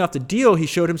 In pulling off the deal, he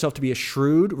showed himself to be a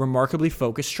shrewd, remarkably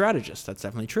focused strategist. That's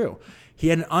definitely true. He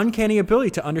had an uncanny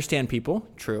ability to understand people,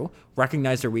 true,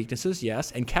 recognize their weaknesses, yes,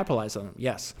 and capitalize on them,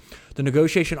 yes. The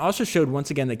negotiation also showed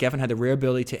once again that Geffen had the rare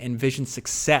ability to envision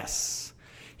success.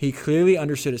 He clearly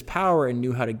understood his power and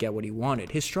knew how to get what he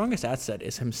wanted. His strongest asset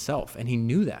is himself, and he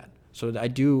knew that. So I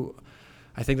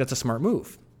think that's a smart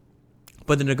move.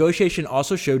 But the negotiation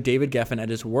also showed David Geffen at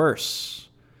his worst,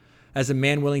 as a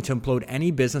man willing to implode any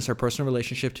business or personal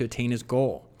relationship to attain his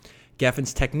goal.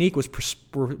 Geffen's technique was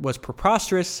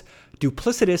preposterous,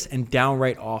 duplicitous, and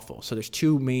downright awful. So there's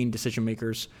two main decision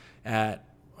makers at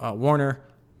Warner,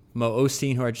 Mo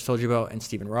Ostin, who I just told you about, and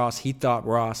Stephen Ross. He thought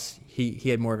he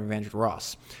had more of an advantage with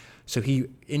Ross. So he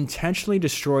intentionally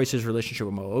destroys his relationship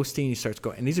with Mo Ostin. He starts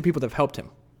going, and these are people that have helped him,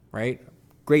 right?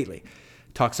 Greatly.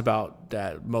 Talks about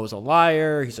that Mo's a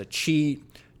liar, he's a cheat,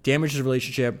 damages his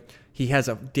relationship.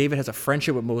 David has a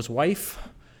friendship with Mo's wife,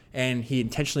 and he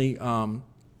intentionally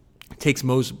takes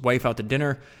Mo's wife out to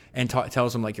dinner and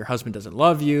tells him, like, your husband doesn't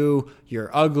love you, you're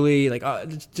ugly,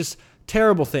 just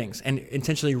terrible things, and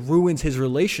intentionally ruins his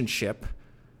relationship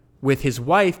with his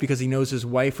wife because he knows his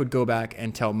wife would go back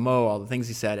and tell Mo all the things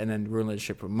he said and then ruin the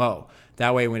relationship with Mo.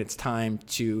 That way, when it's time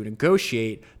to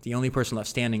negotiate, the only person left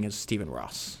standing is Stephen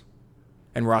Ross.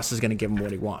 And Ross is going to give him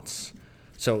what he wants.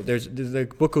 So the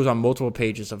book goes on multiple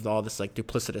pages of all this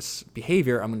duplicitous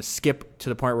behavior. I'm going to skip to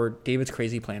the part where David's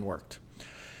crazy plan worked.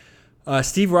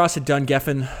 Steve Ross had done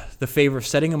Geffen the favor of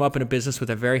setting him up in a business with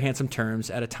very handsome terms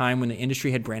at a time when the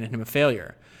industry had branded him a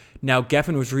failure. Now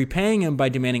Geffen was repaying him by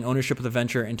demanding ownership of the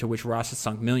venture into which Ross had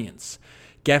sunk millions.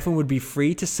 Geffen would be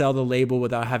free to sell the label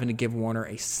without having to give Warner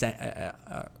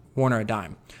a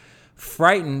dime.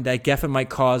 Frightened that Geffen might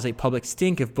cause a public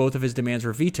stink if both of his demands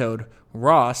were vetoed,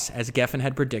 Ross, as Geffen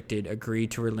had predicted, agreed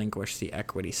to relinquish the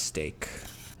equity stake.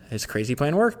 His crazy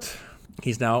plan worked.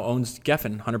 He now owns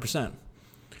Geffen 100%.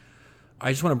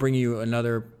 I just want to bring you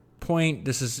another point.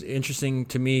 This is interesting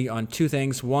to me on two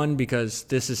things. One, because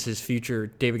this is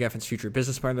David Geffen's future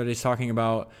business partner that he's talking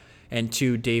about. And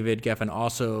two, David Geffen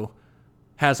also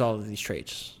has all of these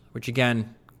traits, which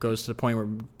again goes to the point where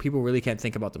people really can't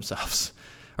think about themselves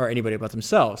or anybody about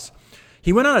themselves.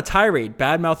 He went on a tirade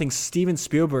bad-mouthing Steven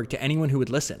Spielberg to anyone who would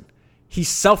listen. He's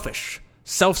selfish,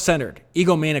 self-centered,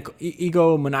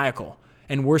 egomaniacal,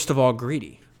 and worst of all,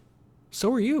 greedy.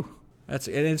 So are you.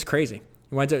 It's crazy.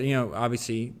 He winds up,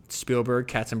 obviously Spielberg,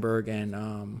 Katzenberg,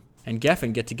 and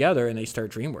Geffen get together and they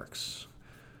start DreamWorks.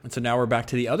 And so now we're back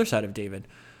to the other side of David.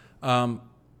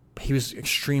 He was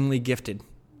extremely gifted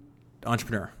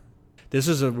entrepreneur. This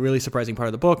is a really surprising part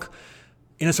of the book.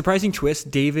 In a surprising twist,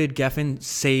 David Geffen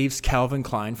saves Calvin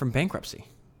Klein from bankruptcy.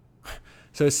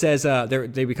 So it says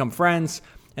they become friends,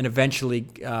 and eventually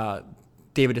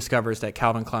David discovers that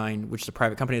Calvin Klein, which is a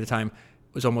private company at the time,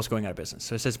 was almost going out of business.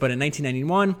 So it says, but in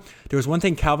 1991, there was one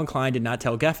thing Calvin Klein did not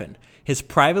tell Geffen. His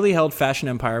privately held fashion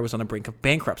empire was on the brink of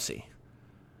bankruptcy.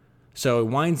 So it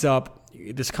winds up,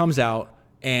 this comes out,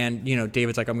 and,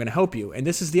 David's like, I'm going to help you. And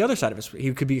this is the other side of it.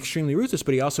 He could be extremely ruthless,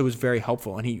 but he also was very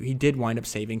helpful. And he did wind up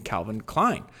saving Calvin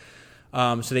Klein.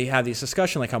 So they have this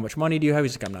discussion, like, how much money do you have?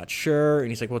 He's like, I'm not sure. And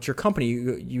he's like, well, it's your company.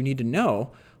 You need to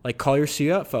know. Like, call your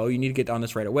CFO. You need to get on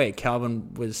this right away.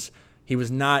 Calvin was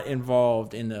not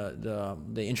involved in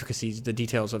the intricacies, the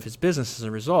details of his business. As a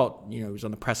result, he was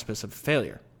on the precipice of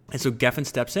failure. And so Geffen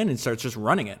steps in and starts just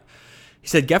running it. He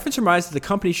said, Geffen surmised that the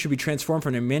company should be transformed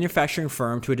from a manufacturing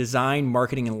firm to a design,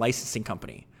 marketing, and licensing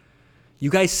company. You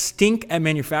guys stink at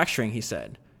manufacturing, he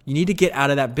said. You need to get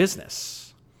out of that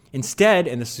business. Instead,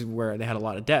 and this is where they had a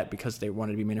lot of debt because they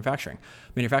wanted to be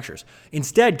manufacturers.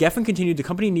 Instead, Geffen continued the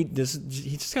company he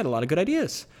just got a lot of good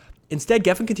ideas. Instead,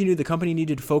 Geffen continued the company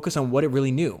needed to focus on what it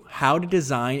really knew, how to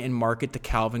design and market the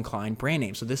Calvin Klein brand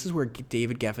name. So this is where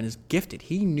David Geffen is gifted.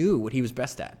 He knew what he was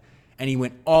best at, and he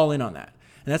went all in on that.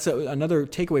 And that's another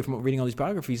takeaway from reading all these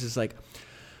biographies is like,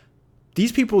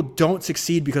 these people don't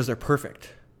succeed because they're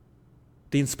perfect.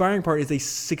 The inspiring part is they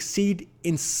succeed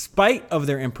in spite of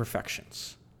their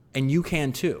imperfections. And you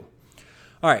can too.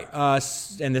 All right.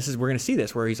 And we're going to see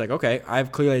this where he's like, okay,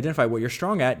 I've clearly identified what you're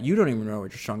strong at. You don't even know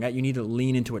what you're strong at. You need to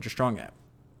lean into what you're strong at.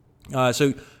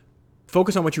 So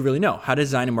focus on what you really know, how to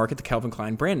design and market the Calvin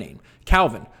Klein brand name.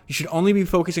 Calvin, you should only be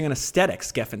focusing on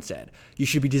aesthetics, Geffen said. You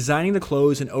should be designing the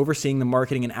clothes and overseeing the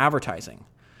marketing and advertising.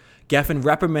 Geffen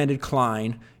reprimanded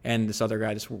Klein and this other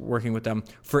guy that's working with them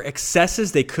for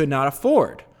excesses they could not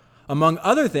afford. Among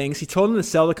other things, he told them to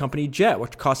sell the company Jet,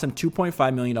 which cost them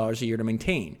 $2.5 million a year to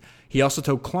maintain. He also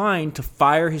told Klein to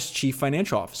fire his chief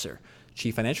financial officer.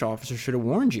 Chief financial officer should have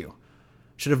warned you,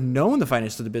 should have known the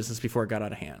finances of the business before it got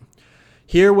out of hand.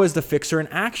 Here was the fixer in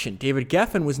action. David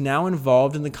Geffen was now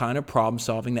involved in the kind of problem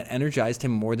solving that energized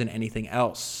him more than anything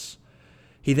else.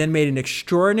 He then made an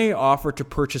extraordinary offer to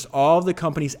purchase all of the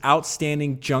company's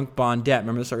outstanding junk bond debt.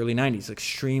 Remember this early 90s,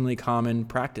 extremely common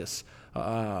practice,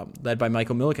 led by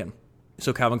Michael Milliken.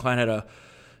 So Calvin Klein had a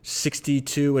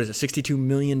 $62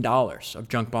 million of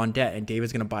junk bond debt, and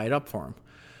David's going to buy it up for him.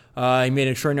 He made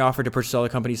an extraordinary offer to purchase all the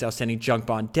company's outstanding junk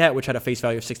bond debt, which had a face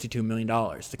value of $62 million.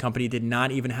 The company did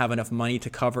not even have enough money to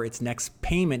cover its next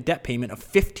debt payment of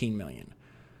 $15 million.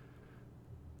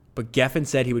 But Geffen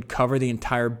said he would cover the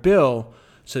entire bill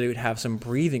so they would have some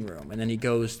breathing room. And then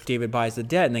David buys the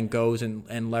debt and then goes and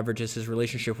leverages his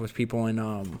relationship with people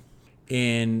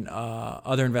in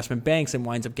other investment banks and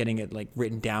winds up getting it like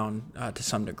written down to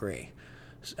some degree.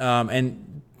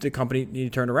 And the company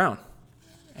needed to turn around.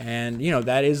 And,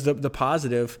 that is the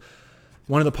positive.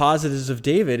 One of the positives of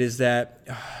David is that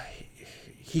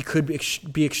he could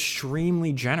be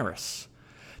extremely generous.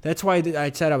 That's why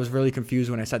I said I was really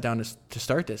confused when I sat down to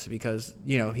start this because,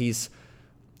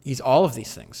 he's all of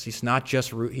these things. He's not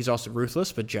just, he's also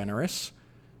ruthless, but generous,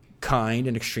 kind,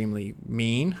 and extremely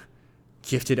mean,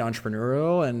 gifted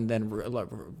entrepreneurial, and then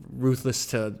ruthless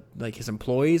to like his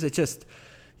employees. It's just,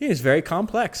 it's very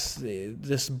complex.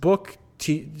 This book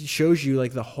shows you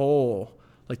like the whole,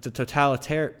 like the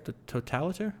totalitarian,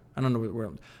 I don't know what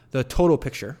word, the total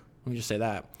picture. Let me just say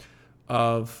that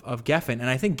of Geffen. And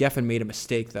I think Geffen made a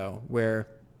mistake though, where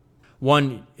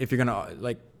one, if you're going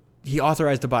to he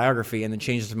authorized the biography and then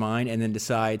changed his mind and then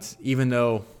decides, even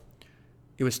though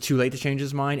it was too late to change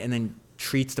his mind, and then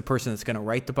treats the person that's going to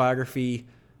write the biography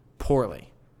poorly.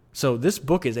 So this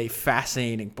book is a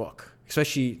fascinating book,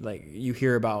 especially like you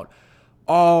hear about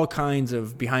all kinds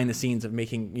of behind the scenes of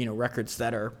making, records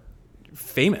that are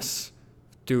famous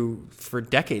for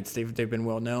decades. They've been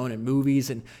well known in movies,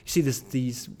 and you see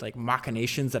these like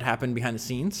machinations that happen behind the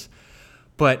scenes.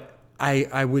 But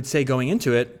I would say going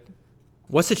into it,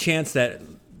 what's the chance that,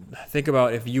 think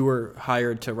about if you were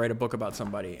hired to write a book about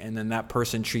somebody and then that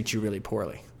person treats you really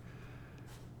poorly.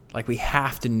 Like, we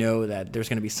have to know that there's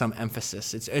going to be some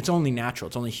emphasis. It's only natural.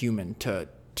 It's only human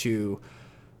to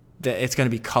that it's going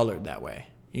to be colored that way,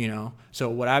 you know? So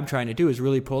what I'm trying to do is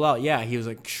really pull out, he was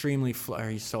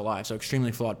he's still alive, so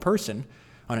extremely flawed person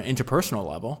on an interpersonal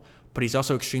level, but he's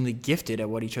also extremely gifted at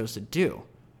what he chose to do.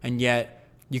 And yet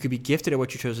you could be gifted at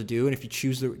what you chose to do, and if you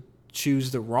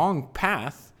choose the wrong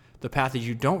path, the path that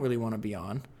you don't really want to be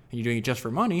on, and you're doing it just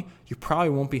for money, you probably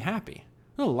won't be happy.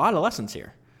 There's a lot of lessons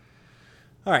here.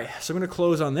 All right, so I'm going to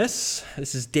close on this.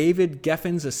 This is David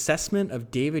Geffen's assessment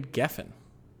of David Geffen.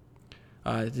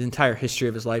 The entire history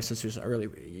of his life since he was an early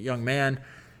young man,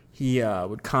 he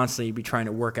would constantly be trying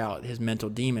to work out his mental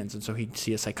demons, and so he'd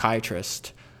see a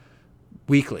psychiatrist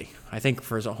weekly, I think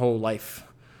for his whole life.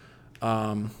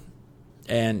 And,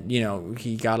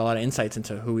 he got a lot of insights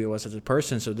into who he was as a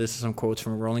person, so this is some quotes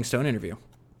from a Rolling Stone interview.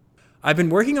 I've been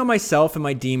working on myself and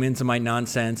my demons and my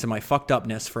nonsense and my fucked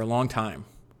upness for a long time,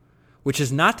 which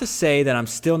is not to say that I'm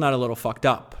still not a little fucked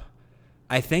up.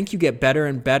 I think you get better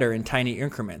and better in tiny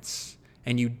increments,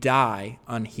 and you die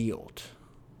unhealed.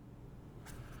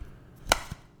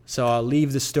 So I'll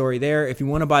leave the story there. If you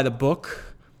want to buy the book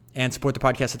and support the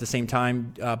podcast at the same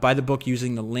time, buy the book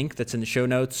using the link that's in the show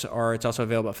notes, or it's also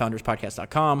available at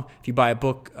founderspodcast.com. If you buy a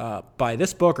book, buy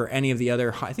this book or any of the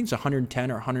other, I think it's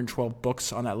 110 or 112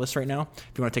 books on that list right now,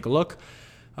 if you want to take a look.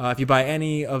 If you buy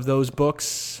any of those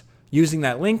books using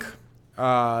that link,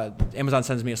 Amazon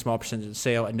sends me a small percentage of the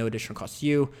sale at no additional cost to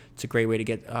you. It's a great way to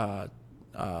get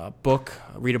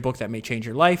read a book that may change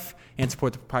your life and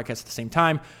support the podcast at the same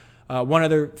time. One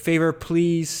other favor,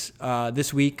 please,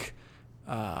 this week,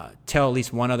 tell at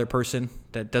least one other person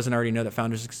that doesn't already know that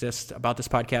Founders exist about this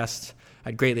podcast.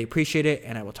 I'd greatly appreciate it,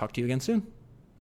 and I will talk to you again soon.